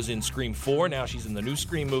 She was in Scream 4. Now she's in the new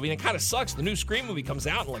Scream movie. And it kind of sucks. The new Scream movie comes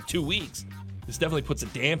out in like 2 weeks. This definitely puts a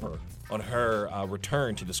damper on her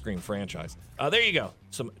return to the Scream franchise. There you go.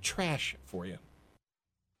 Some trash for you.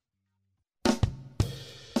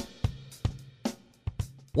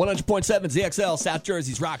 100.7 ZXL, South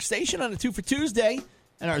Jersey's Rock Station on a 2 for Tuesday.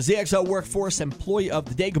 And our ZXL Workforce Employee of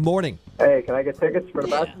the Day. Good morning. Hey, can I get tickets for the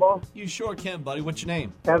basketball? You sure can, buddy. What's your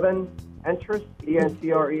name? Kevin Entress,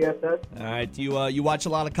 E-N-T-R-E-S-S. All right. Do you watch a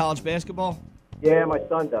lot of college basketball? Yeah, my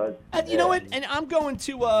son does. You know what? And I'm going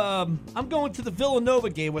to the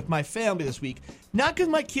Villanova game with my family this week. Not because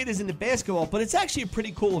my kid is into basketball, but it's actually a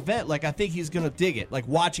pretty cool event. Like, I think he's going to dig it, like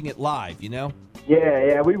watching it live, you know?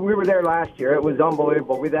 Yeah. We were there last year. It was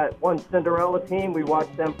unbelievable. With that one Cinderella team, we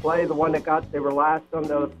watched them play. The one they were last on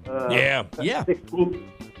the 16th.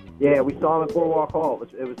 Yeah, we saw them at Boardwalk Hall.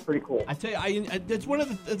 It was pretty cool. I tell you, that's one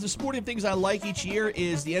of the sporting things I like each year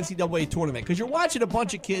is the NCAA tournament because you're watching a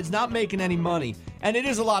bunch of kids not making any money, and it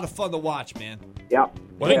is a lot of fun to watch, man. Yeah.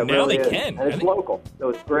 Well, yeah, now really they is. can. And it's local, so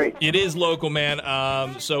it's great. It is local, man.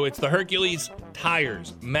 So it's the Hercules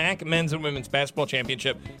Tires MAC Men's and Women's Basketball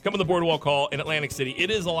Championship. Come to the Boardwalk Hall in Atlantic City.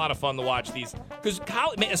 It is a lot of fun to watch these because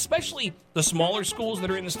especially the smaller schools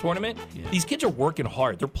that are in this tournament. Yeah. These kids are working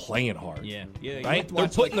hard. They're playing hard. Yeah. Right. They're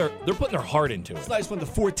putting their heart into it. It's nice when the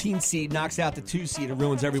 14 seed knocks out the 2 seed and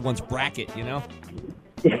ruins everyone's bracket. You know.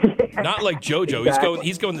 Not like JoJo. Exactly.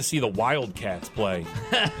 He's going to see the Wildcats play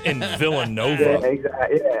in Villanova. Yeah,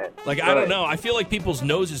 exactly. Yeah. Like, I don't know. I feel like people's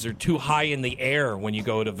noses are too high in the air when you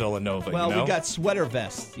go to Villanova. Well, you know? we got sweater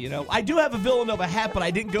vests, I do have a Villanova hat, but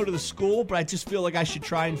I didn't go to the school, but I just feel like I should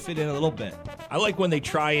try and fit in a little bit. I like when they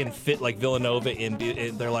try and fit like Villanova in.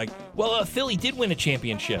 They're like, well, Philly did win a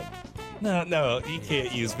championship. No, you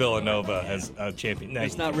can't use Villanova as a champion. No,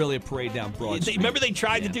 It's not really a parade down Broad Street. Remember they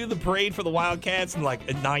tried to do the parade for the Wildcats and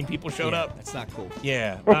like 9 people showed up? That's not cool.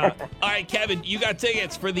 Yeah. All right, Kevin, you got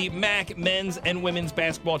tickets for the MAC Men's and Women's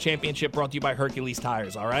Basketball Championship brought to you by Hercules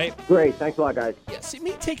Tires, all right? Great. Thanks a lot, guys. Yeah, see,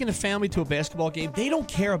 me taking a family to a basketball game, they don't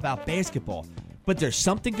care about basketball. But there's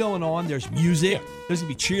something going on. There's music. Yeah. There's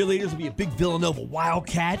going to be cheerleaders. There's going to be a big Villanova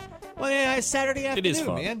Wildcat. Well, yeah, it's Saturday afternoon, It is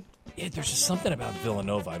fun. man. Yeah, there's just something about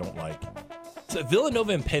Villanova I don't like. So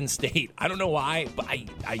Villanova and Penn State, I don't know why, but I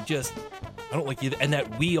don't like either. And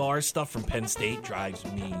that We Are stuff from Penn State drives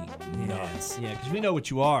me nuts. Yeah, because we know what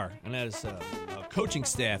you are. And that is a coaching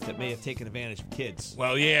staff that may have taken advantage of kids.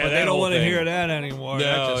 Well, yeah, But that they don't whole want to thing. hear that anymore.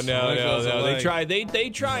 No. That goes away. They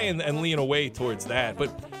try and lean away towards that, but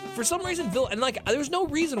for some reason, there's no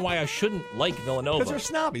reason why I shouldn't like Villanova. Because they're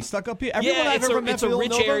snobby, stuck up here. Everyone I've ever met it's a rich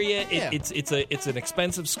Villanova, area. yeah. It's an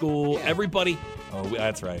expensive school. Yeah. Everybody. Oh,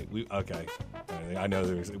 that's right. Okay. I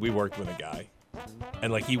know we worked with a guy,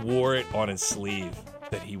 and like he wore it on his sleeve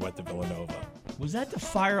that he went to Villanova. Was that the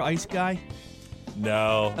Fire Ice guy?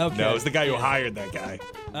 No, Okay. no, it was the guy who hired that guy.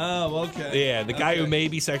 Oh, okay. Yeah, the guy who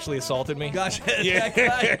maybe sexually assaulted me. Gotcha. Yeah.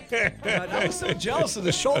 That guy. God, I was so jealous of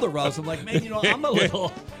the shoulder rubs. I'm like, man, I'm a little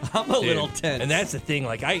tense. And that's the thing.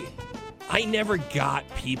 Like I never got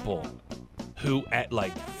people who at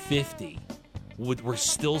like 50 were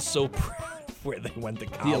still so proud of where they went to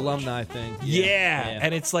college. The alumni thing. Yeah.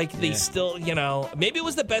 And it's like they Yeah. still, maybe it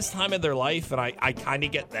was the best time of their life, and I kind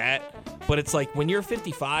of get that. But it's like when you're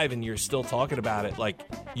 55 and you're still talking about it, like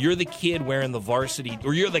you're the kid wearing the varsity,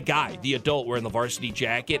 or you're the guy, the adult wearing the varsity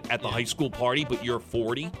jacket at the high school party, but you're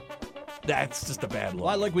 40. That's just a bad look.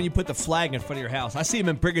 Well, I like when you put the flag in front of your house. I see him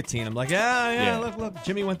in Brigantine. I'm like, yeah. Look.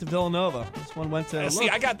 Jimmy went to Villanova. This one went to. See,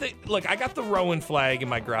 I got the Rowan flag in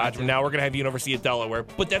my garage, and now we're gonna have University of Delaware.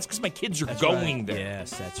 But that's because my kids are going there.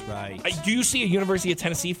 Yes, that's right. Do you see a University of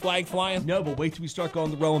Tennessee flag flying? No, but wait till we start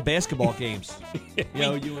going to Rowan basketball games.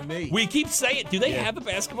 You and me. We keep saying, do they have a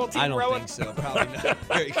basketball team? I don't Rowan? think so. Probably not.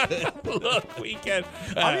 Very good. Look, we can.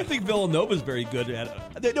 I don't think Villanova's very good at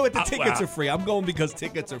it. No, the tickets wow. are free. I'm going because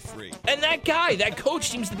tickets are free. And that coach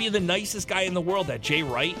seems to be the nicest guy in the world. That Jay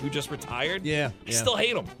Wright, who just retired. Yeah. I still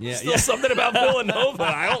hate him. Yeah, Still yeah. something about Villanova.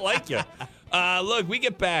 I don't like you. Look, we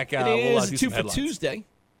get back. It we'll is do 2 some for headlines. Tuesday.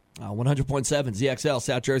 100.7 ZXL,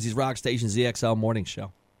 South Jersey's rock station, ZXL Morning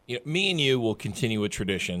Show. Me and you will continue a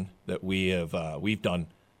tradition that we've done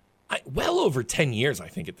well over 10 years, I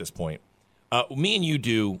think, at this point. Me and you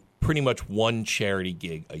do pretty much one charity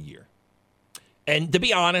gig a year. And to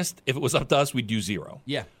be honest, if it was up to us, we'd do 0.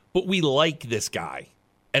 Yeah. But we like this guy,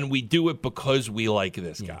 and we do it because we like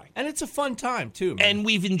this guy. And it's a fun time, too, man. And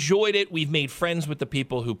we've enjoyed it. We've made friends with the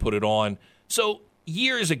people who put it on. So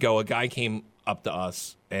years ago, a guy came up to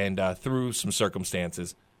us and through some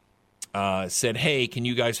circumstances said, hey, can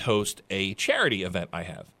you guys host a charity event I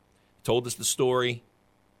have? Told us the story.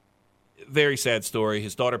 Very sad story.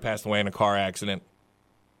 His daughter passed away in a car accident.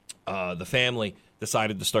 The family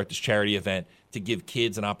decided to start this charity event to give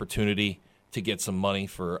kids an opportunity to get some money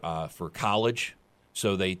for college.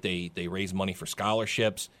 So they raise money for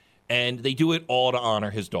scholarships, and they do it all to honor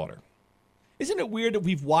his daughter. Isn't it weird that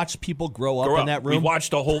we've watched people grow up in that room? We've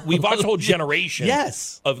watched a whole generation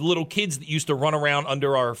Yes. of little kids that used to run around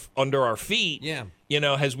under our feet. Yeah.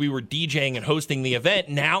 As we were DJing and hosting the event.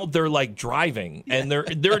 Now they're like driving, and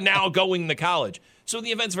they're now going to college. So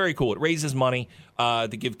the event's very cool. It raises money to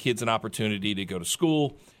give kids an opportunity to go to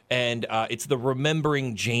school. And it's the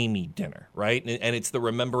Remembering Jamie dinner, right? And it's the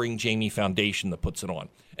Remembering Jamie Foundation that puts it on.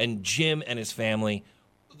 And Jim and his family,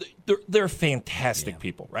 they're fantastic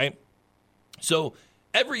people, right? So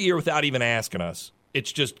every year, without even asking us,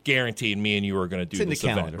 it's just guaranteed me and you are going to do this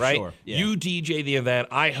event, right? Sure. Yeah. You DJ the event,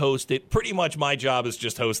 I host it. Pretty much my job is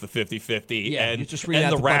just host the 50-50 you just read out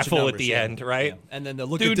and the the bunch of raffle numbers, at the yeah. end, right? Yeah. And then the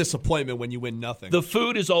look of disappointment when you win nothing. The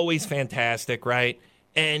food is always fantastic, right?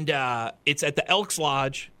 And it's at the Elks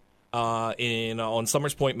Lodge on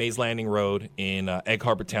Summers Point, Mays Landing Road in Egg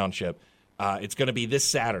Harbor Township. It's going to be this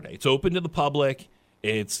Saturday. It's open to the public.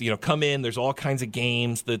 It's, come in. There's all kinds of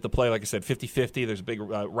games that play, like I said, 50-50. There's a big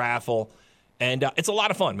raffle. And it's a lot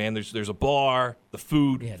of fun, man. There's a bar. The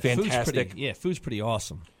food, fantastic. Food's pretty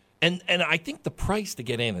awesome. And I think the price to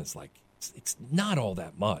get in is like, it's not all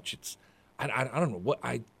that much. I don't know what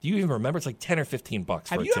do you even remember? It's like $10 or $15 for a ticket.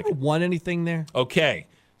 Have you ever won anything there? Okay,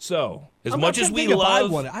 so as I'm much as we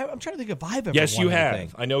love, I'm trying to think if I've ever. Yes, won you have.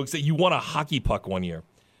 anything. I know you won a hockey puck one year.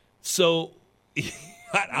 So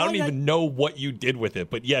I don't even know what you did with it,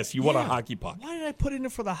 but yes, you won a hockey puck. Why did I put it in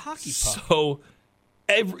for the hockey puck? So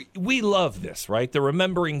we love this, right? The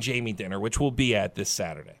Remembering Jamie dinner, which we'll be at this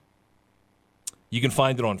Saturday. You can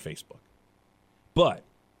find it on Facebook. But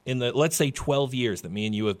in the, let's say, 12 years that me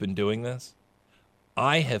and you have been doing this,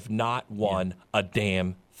 I have not won a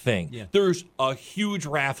damn thing. Yeah. There's a huge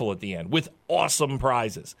raffle at the end with awesome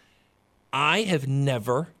prizes. I have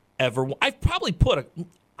never, ever won. I've probably put,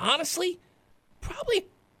 honestly, probably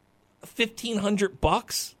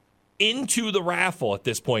 $1,500 into the raffle at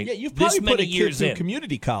this point. Yeah, you've probably this many put a kid years through in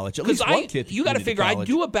community college. At least one kid. You got to figure, college.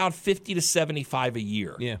 I do about $50 to $75 a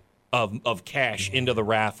year. Yeah. Of cash into the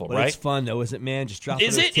raffle, But right? It's fun though, isn't it, man? Just drop.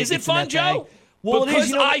 Is it fun, Joe? Well, because it is,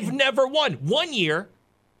 you know, I've never won. One year,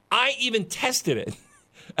 I even tested it,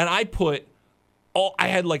 and I put I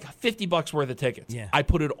had like $50 worth of tickets. Yeah. I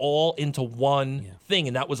put it all into one thing,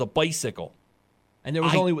 and that was a bicycle. And there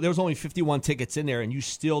was only 51 tickets in there, and you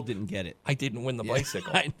still didn't get it. I didn't win the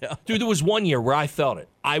bicycle. I know, dude. There was one year where I felt it.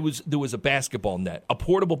 There was a basketball net, a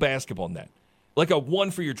portable basketball net, like a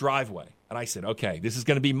one for your driveway. And I said, okay, this is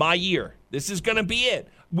going to be my year. This is going to be it.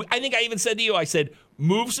 I think I even said to you, I said,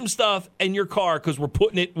 move some stuff in your car because we're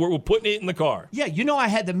putting it in the car. Yeah, you know, I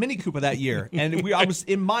had the Mini Cooper that year, and I was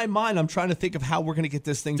in my mind. I'm trying to think of how we're going to get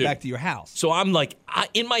this thing back to your house. So I'm like,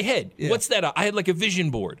 in my head, what's that? I had like a vision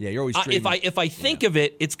board. Yeah, you're always if I think of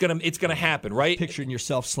it, it's gonna happen, right? Picturing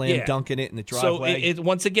yourself slam dunking it in the driveway. So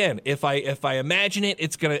once again, if I imagine it,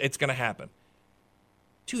 it's gonna happen.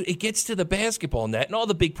 Dude, it gets to the basketball net, and all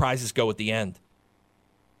the big prizes go at the end.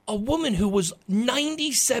 A woman who was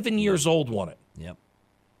 97 years old won it. Yep.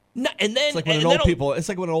 And then it's like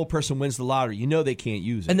when an old person wins the lottery. You know they can't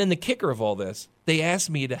use it. And then the kicker of all this, they asked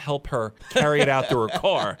me to help her carry it out to her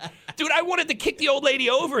car. Dude, I wanted to kick the old lady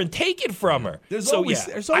over and take it from her.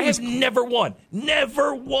 I have never won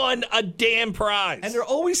a damn prize. And there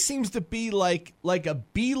always seems to be like a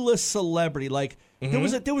B-list celebrity. Like there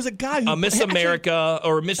was a guy who Miss America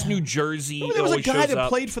or Miss New Jersey. There was a guy that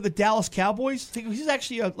played for the Dallas Cowboys. He's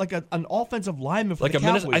actually an offensive lineman for the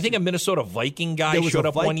Cowboys. I think a Minnesota Viking guy showed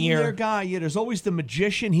up one year. There guy. Yeah, there's always the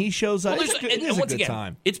magician. He shows up. It's a good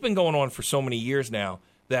time. It's been going on for so many years now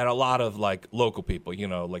that a lot of like local people, you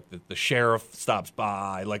know, like the sheriff stops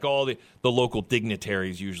by, like all the local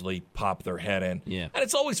dignitaries usually pop their head in. Yeah. And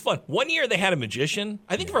it's always fun. One year they had a magician.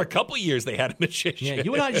 I think for a couple of years they had a magician. Yeah,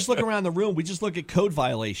 you and I just look around the room. We just look at code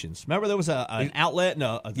violations. Remember there was an outlet and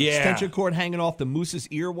an extension cord hanging off the moose's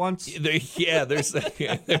ear once? There's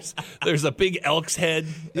a big elk's head.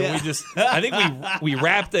 And I think we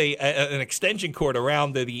wrapped an extension cord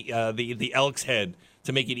around the elk's head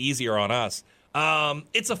to make it easier on us.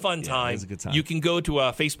 It's a fun time. It's a good time. You can go to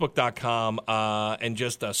Facebook.com and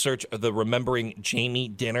just search the Remembering Jamie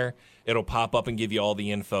dinner. It'll pop up and give you all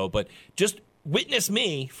the info. But just witness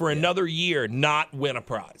me for another year not win a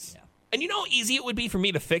prize. Yeah. And you know how easy it would be for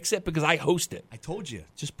me to fix it because I host it. I told you.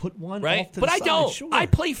 Just put one right? off to but the I side. don't. Sure. I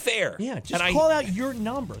play fair. Yeah, just call out your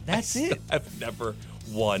number. That's it. I've never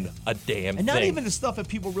won a damn and not thing. even the stuff that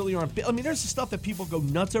people really aren't. I mean, there's the stuff that people go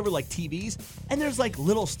nuts over, like TVs, and there's like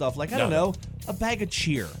little stuff, like I don't know, a bag of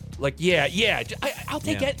cheer. Like I'll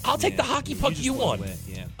take it. I'll take the hockey puck you won.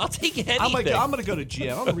 Yeah, I'll take anything. I'm gonna go to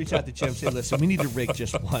Jim. I'm gonna reach out to Jim and say, listen, we need to rig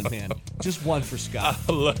just one, man, just one for Scott.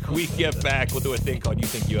 Look, we get back. We'll do a thing called "You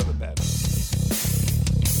Think You Have It Bad."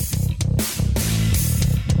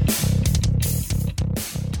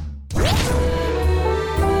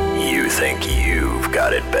 You think you've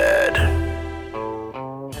got it bad.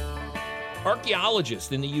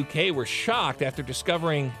 Archaeologists in the UK were shocked after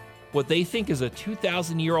discovering what they think is a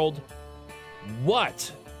 2,000-year-old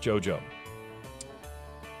what, Jojo?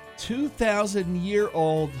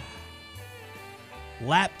 2,000-year-old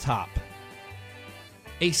laptop.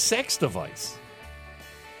 A sex device.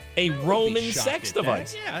 A Roman sex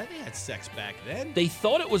device. Yeah, they had sex back then. They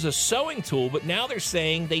thought it was a sewing tool, but now they're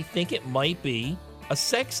saying they think it might be a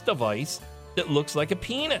sex device that looks like a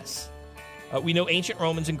penis. We know ancient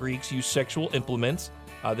Romans and Greeks used sexual implements.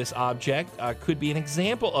 This object could be an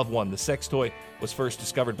example of one. The sex toy was first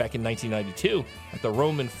discovered back in 1992 at the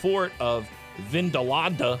Roman fort of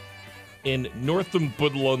Vindolanda in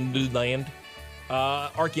Northumberland.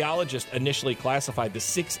 Archaeologists initially classified the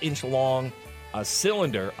 6-inch long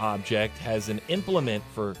cylinder object as an implement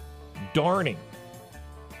for darning,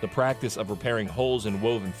 the practice of repairing holes in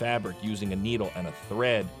woven fabric using a needle and a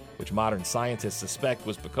thread, which modern scientists suspect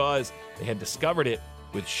was because they had discovered it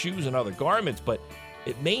with shoes and other garments. But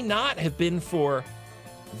It may not have been for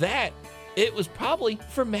that. It was probably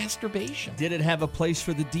for masturbation. Did it have a place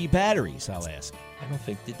for the D batteries, I'll ask? I don't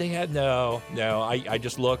think, did they have? No. I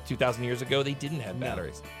just looked 2,000 years ago. They didn't have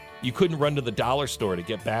batteries. You couldn't run to the dollar store to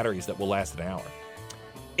get batteries that will last an hour.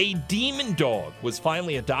 A demon dog was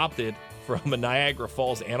finally adopted from a Niagara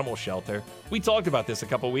Falls animal shelter. We talked about this a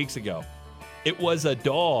couple weeks ago. It was a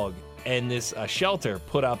dog, and this shelter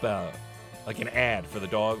put up an ad for the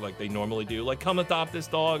dog like they normally do. Like, come adopt this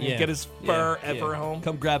dog and get his fur ever home.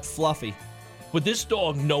 Come grab Fluffy. But this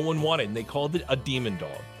dog no one wanted, and they called it a demon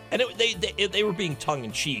dog. And they were being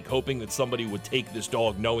tongue-in-cheek, hoping that somebody would take this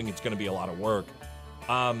dog, knowing it's going to be a lot of work.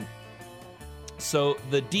 So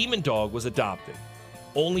the demon dog was adopted,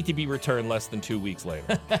 only to be returned less than 2 weeks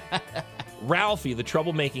later. Ralphie, the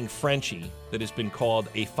troublemaking Frenchie that has been called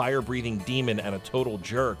a fire-breathing demon and a total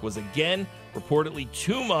jerk, was again reportedly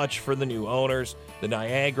too much for the new owners. The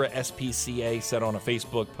Niagara SPCA said on a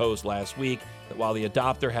Facebook post last week that while the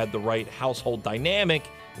adopter had the right household dynamic,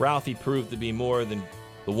 Ralphie proved to be more than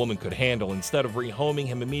the woman could handle. Instead of rehoming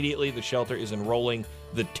him immediately, the shelter is enrolling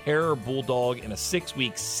the Terror Bulldog in a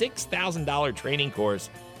 6-week, $6,000 training course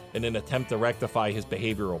in an attempt to rectify his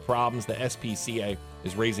behavioral problems. The SPCA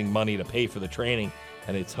is raising money to pay for the training,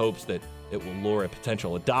 and it's hopes that it will lure a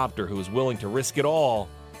potential adopter who is willing to risk it all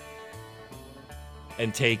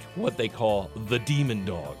and take what they call the demon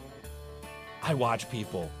dog. I watch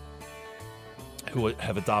people who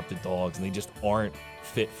have adopted dogs, and they just aren't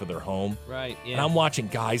fit for their home. Right, yeah. And I'm watching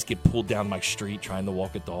guys get pulled down my street trying to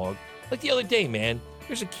walk a dog. Like the other day, man,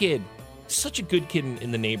 there's a kid, such a good kid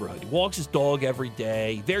in the neighborhood. He walks his dog every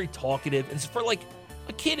day, very talkative. And it's for like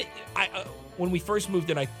a kid, when we first moved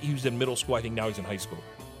in, he was in middle school. I think now he's in high school.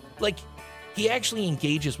 Like, he actually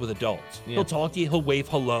engages with adults. Yeah. He'll talk to you. He'll wave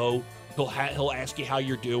hello. He'll ask you how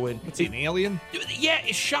you're doing. What's he, an alien? Yeah,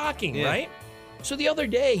 it's shocking, right? So the other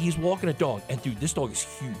day, he's walking a dog. And, dude, this dog is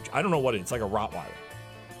huge. I don't know what it is. It's like a Rottweiler.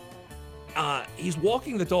 He's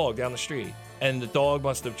walking the dog down the street, and the dog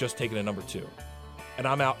must have just taken a number 2. And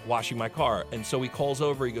I'm out washing my car. And so he calls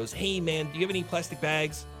over. He goes, hey, man, do you have any plastic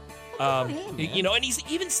bags? You know, and he's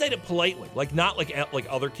even said it politely, like not like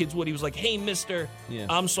other kids would. He was like, hey, mister,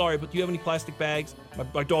 I'm sorry, but do you have any plastic bags?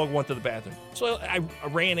 My dog went to the bathroom. So I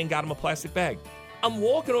ran and got him a plastic bag. I'm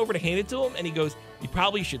walking over to hand it to him, and he goes, you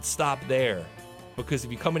probably should stop there, because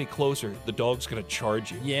if you come any closer, the dog's going to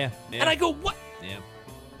charge you. Yeah. And I go, what? Yeah.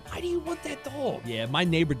 Why do you want that dog? Yeah, my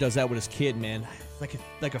neighbor does that with his kid, man. Like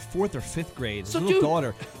a 4th or 5th grade. His So, little dude-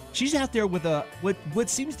 daughter. She's out there with what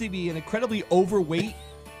seems to be an incredibly overweight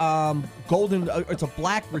golden. It's a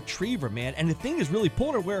black retriever, man. And the thing is really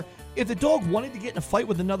pulling her. Where if the dog wanted to get in a fight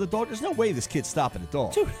with another dog, there's no way this kid's stopping the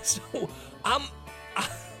dog. Dude, so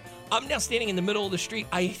I'm now standing in the middle of the street.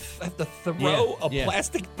 I have to throw a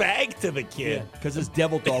plastic bag to the kid. Because this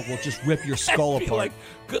devil dog will just rip your skull Be apart. like,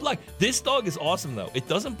 good luck. This dog is awesome, though. It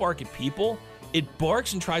doesn't bark at people. It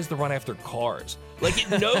barks and tries to run after cars. Like,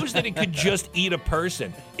 it knows that it could just eat a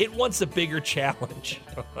person. It wants a bigger challenge.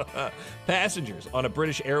 Passengers on a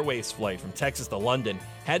British Airways flight from Texas to London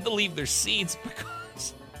had to leave their seats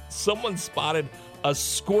because someone spotted a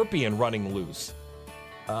scorpion running loose.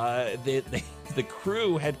 The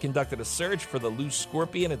crew had conducted a search for the loose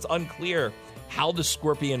scorpion. It's unclear how the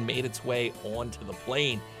scorpion made its way onto the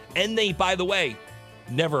plane. And they, by the way,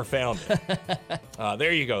 never found it.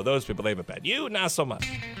 There you go. Those people, they have a bet. You, not so much.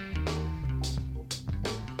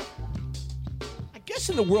 I guess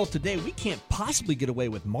in the world today, we can't possibly get away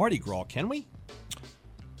with Mardi Gras, can we?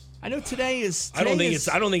 I know today is. I don't think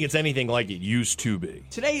it's anything like it used to be.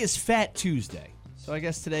 Today is Fat Tuesday. So I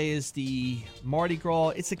guess today is the Mardi Gras.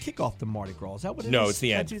 It's the kickoff to Mardi Gras. Is that what it is? No, it's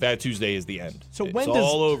the end. Fat Tuesday is the end. So it's when does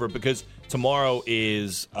all over because tomorrow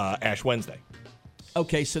is Ash Wednesday.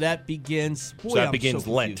 Okay, so that begins. So that begins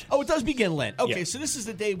Lent. Oh, it does begin Lent. Okay, Yeah. so this is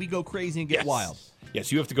the day we go crazy and get wild.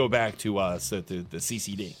 Yes, you have to go back to the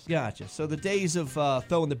CCD. Gotcha. So the days of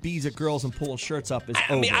throwing the beads at girls and pulling shirts up is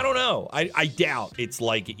over. I mean, I don't know. I doubt it's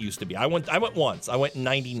like it used to be. I went once. I went in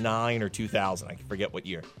 99 or 2000. I forget what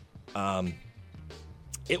year.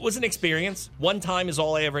 It was an experience. One time is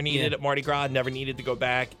all I ever needed at Mardi Gras. Never needed to go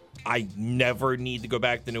back. I never need to go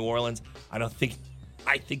back to New Orleans. I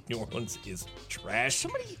think New Orleans is trash.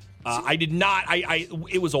 I did not.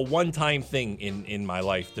 It was a one-time thing in my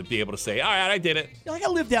life to be able to say, all right, I did it. Like I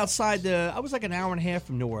lived outside I was like an hour and a half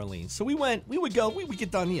from New Orleans. So we would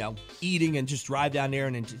get done, eating and just drive down there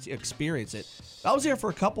and just experience it. I was there for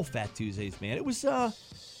a couple Fat Tuesdays, man. It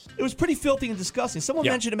was pretty filthy and disgusting. Someone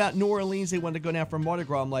mentioned about New Orleans. They wanted to go down for Mardi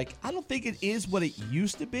Gras. I'm like, I don't think it is what it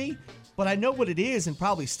used to be, but I know what it is and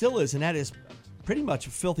probably still is, and that is pretty much a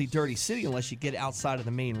filthy, dirty city unless you get outside of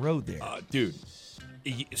the main road there. Dude,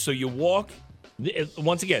 So you walk.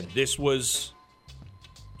 Once again, this was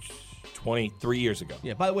 23 years ago.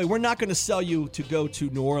 Yeah, by the way, we're not going to sell you to go to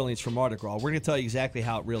New Orleans for Mardi Gras. We're going to tell you exactly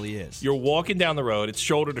how it really is. You're walking down the road. It's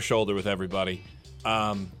shoulder to shoulder with everybody.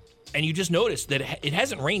 And you just notice that it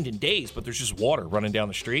hasn't rained in days, but there's just water running down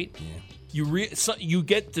the street. Yeah. You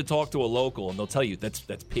get to talk to a local, and they'll tell you that's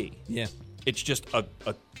pee. Yeah. It's just a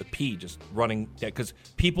pee just running, because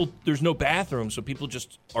there's no bathroom, so people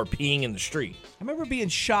just are peeing in the street. I remember being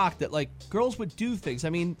shocked that, like, girls would do things. I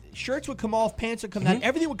mean, shirts would come off, pants would come down,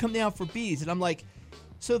 everything would come down for beads. And I'm like,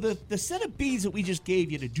 so the set of beads that we just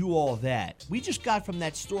gave you to do all of that, we just got from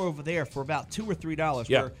that store over there for about $2 or $3.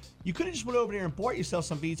 Yeah. Where you could have just went over there and bought yourself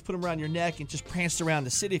some beads, put them around your neck, and just pranced around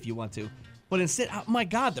the city if you want to. But instead, oh my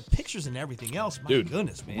God, the pictures and everything else, my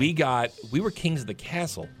goodness, man. We were kings of the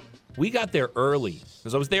castle. We got there early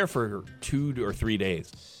because I was there for 2 or 3 days.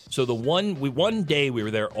 So one day we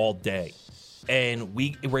were there all day, and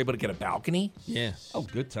we were able to get a balcony. Yeah. Oh,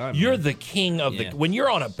 good time. You're the king of when you're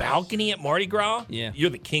on a balcony at Mardi Gras. Yeah.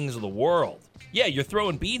 You're the kings of the world. Yeah, you're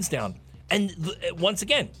throwing beads down, and once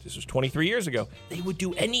again, this was 23 years ago. They would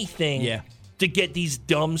do anything. Yeah. To get these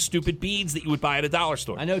dumb, stupid beads that you would buy at a dollar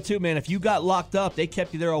store. I know, too, man. If you got locked up, they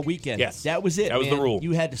kept you there all weekend. Yes. That was it, That was man. the rule.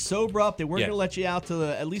 You had to sober up. They weren't going to let you out till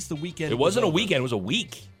at least the weekend. It wasn't a weekend. It was a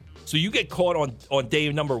week. So you get caught on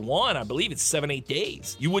day number 1. I believe it's 7-8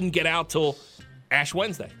 days. You wouldn't get out till Ash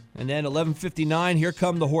Wednesday. And then 11:59, here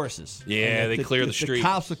come the horses. Yeah, they clear the street. The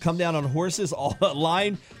cops would come down on horses, all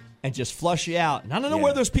line, and just flush you out. And I don't know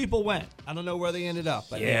where those people went. I don't know where they ended up.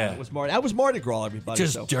 But yeah. That was Mardi Gras, everybody.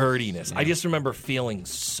 Just dirtiness. Yeah. I just remember feeling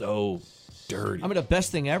so dirty. I mean, the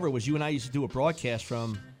best thing ever was you and I used to do a broadcast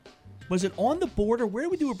from, was it On the Border? Where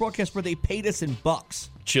did we do a broadcast where they paid us in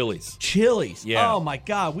bucks? Chili's. Yeah. Oh, my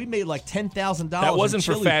God. We made like $10,000. That wasn't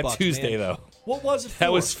for Fat bucks, Tuesday, man. though. What was it for?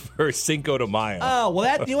 That was for Cinco de Mayo. Oh,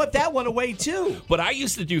 well, you know what? That went away, too. But I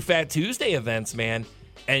used to do Fat Tuesday events, man.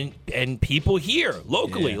 And people here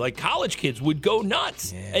locally, like college kids, would go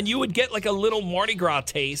nuts. Yeah. And you would get like a little Mardi Gras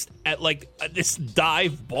taste at like this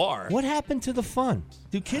dive bar. What happened to the fun?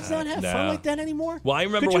 Do kids not have fun like that anymore? Well, I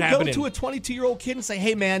remember what happened. Could you go to a 22-year-old kid and say,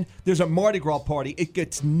 hey, man, there's a Mardi Gras party. It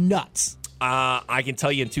gets nuts. I can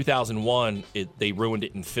tell you in 2001, they ruined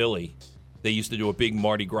it in Philly. They used to do a big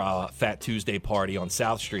Mardi Gras Fat Tuesday party on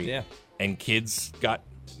South Street. Yeah. And kids got...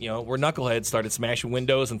 were knuckleheads, started smashing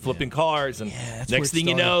windows and flipping cars, and next thing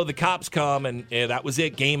you know, the cops come, and that was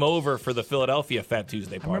it. Game over for the Philadelphia Fat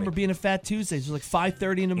Tuesday party. I remember being at Fat Tuesdays. It was like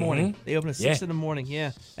 5:30 in the morning. They opened at 6 in the morning.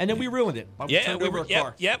 Yeah, and then we ruined it.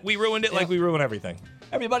 We ruined it like we ruin everything.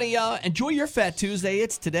 Everybody, enjoy your Fat Tuesday.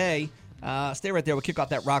 It's today. Stay right there. We'll kick off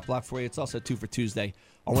that rock block for you. It's also 2 for Tuesday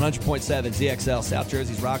on 100.7 ZXL, South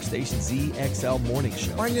Jersey's rock station, ZXL Morning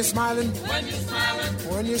Show. When you're smiling, when you're smiling,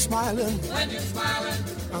 when you're smiling, when you're smiling,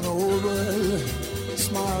 and the whole world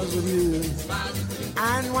smiles with you.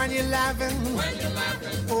 And when you're laughing,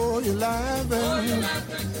 oh, you're laughing.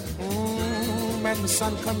 When the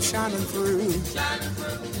sun comes shining through.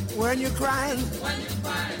 When you're crying,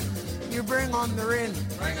 you bring on the rain.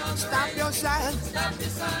 Stop your sighing.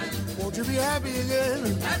 Won't you be happy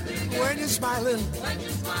again? When you're smiling.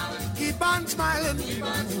 Keep on smiling.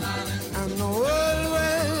 And the world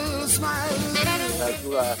will smile.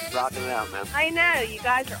 You guys rocking it out, man. I know. You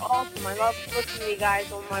guys are awesome. I love listening to you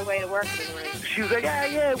guys on my way to work in the morning. She was like,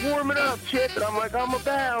 yeah, warming up, Chip. And I'm like, I'm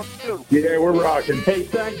about to. Yeah, we're rocking. Hey,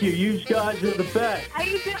 thank you. You guys are the best. How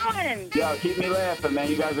you doing? Yeah, keep me laughing, man.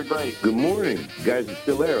 You guys are great. Good morning. You guys are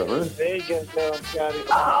still there, huh? There you go, Scotty.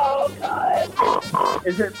 Oh, God.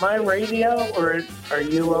 Is it my radio, or are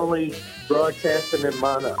you only broadcasting in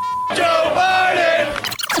mono? Joe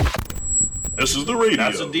Biden! This is the radio.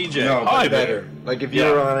 That's a DJ. No, hi, better. Like, if you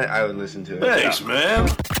were on it, I would listen to it. Thanks, man.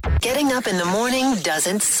 Getting up in the morning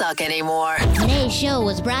doesn't suck anymore. Today's show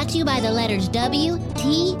was brought to you by the letters W,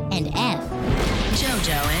 T, and F.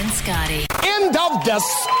 JoJo and Scotty. End of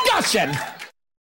discussion.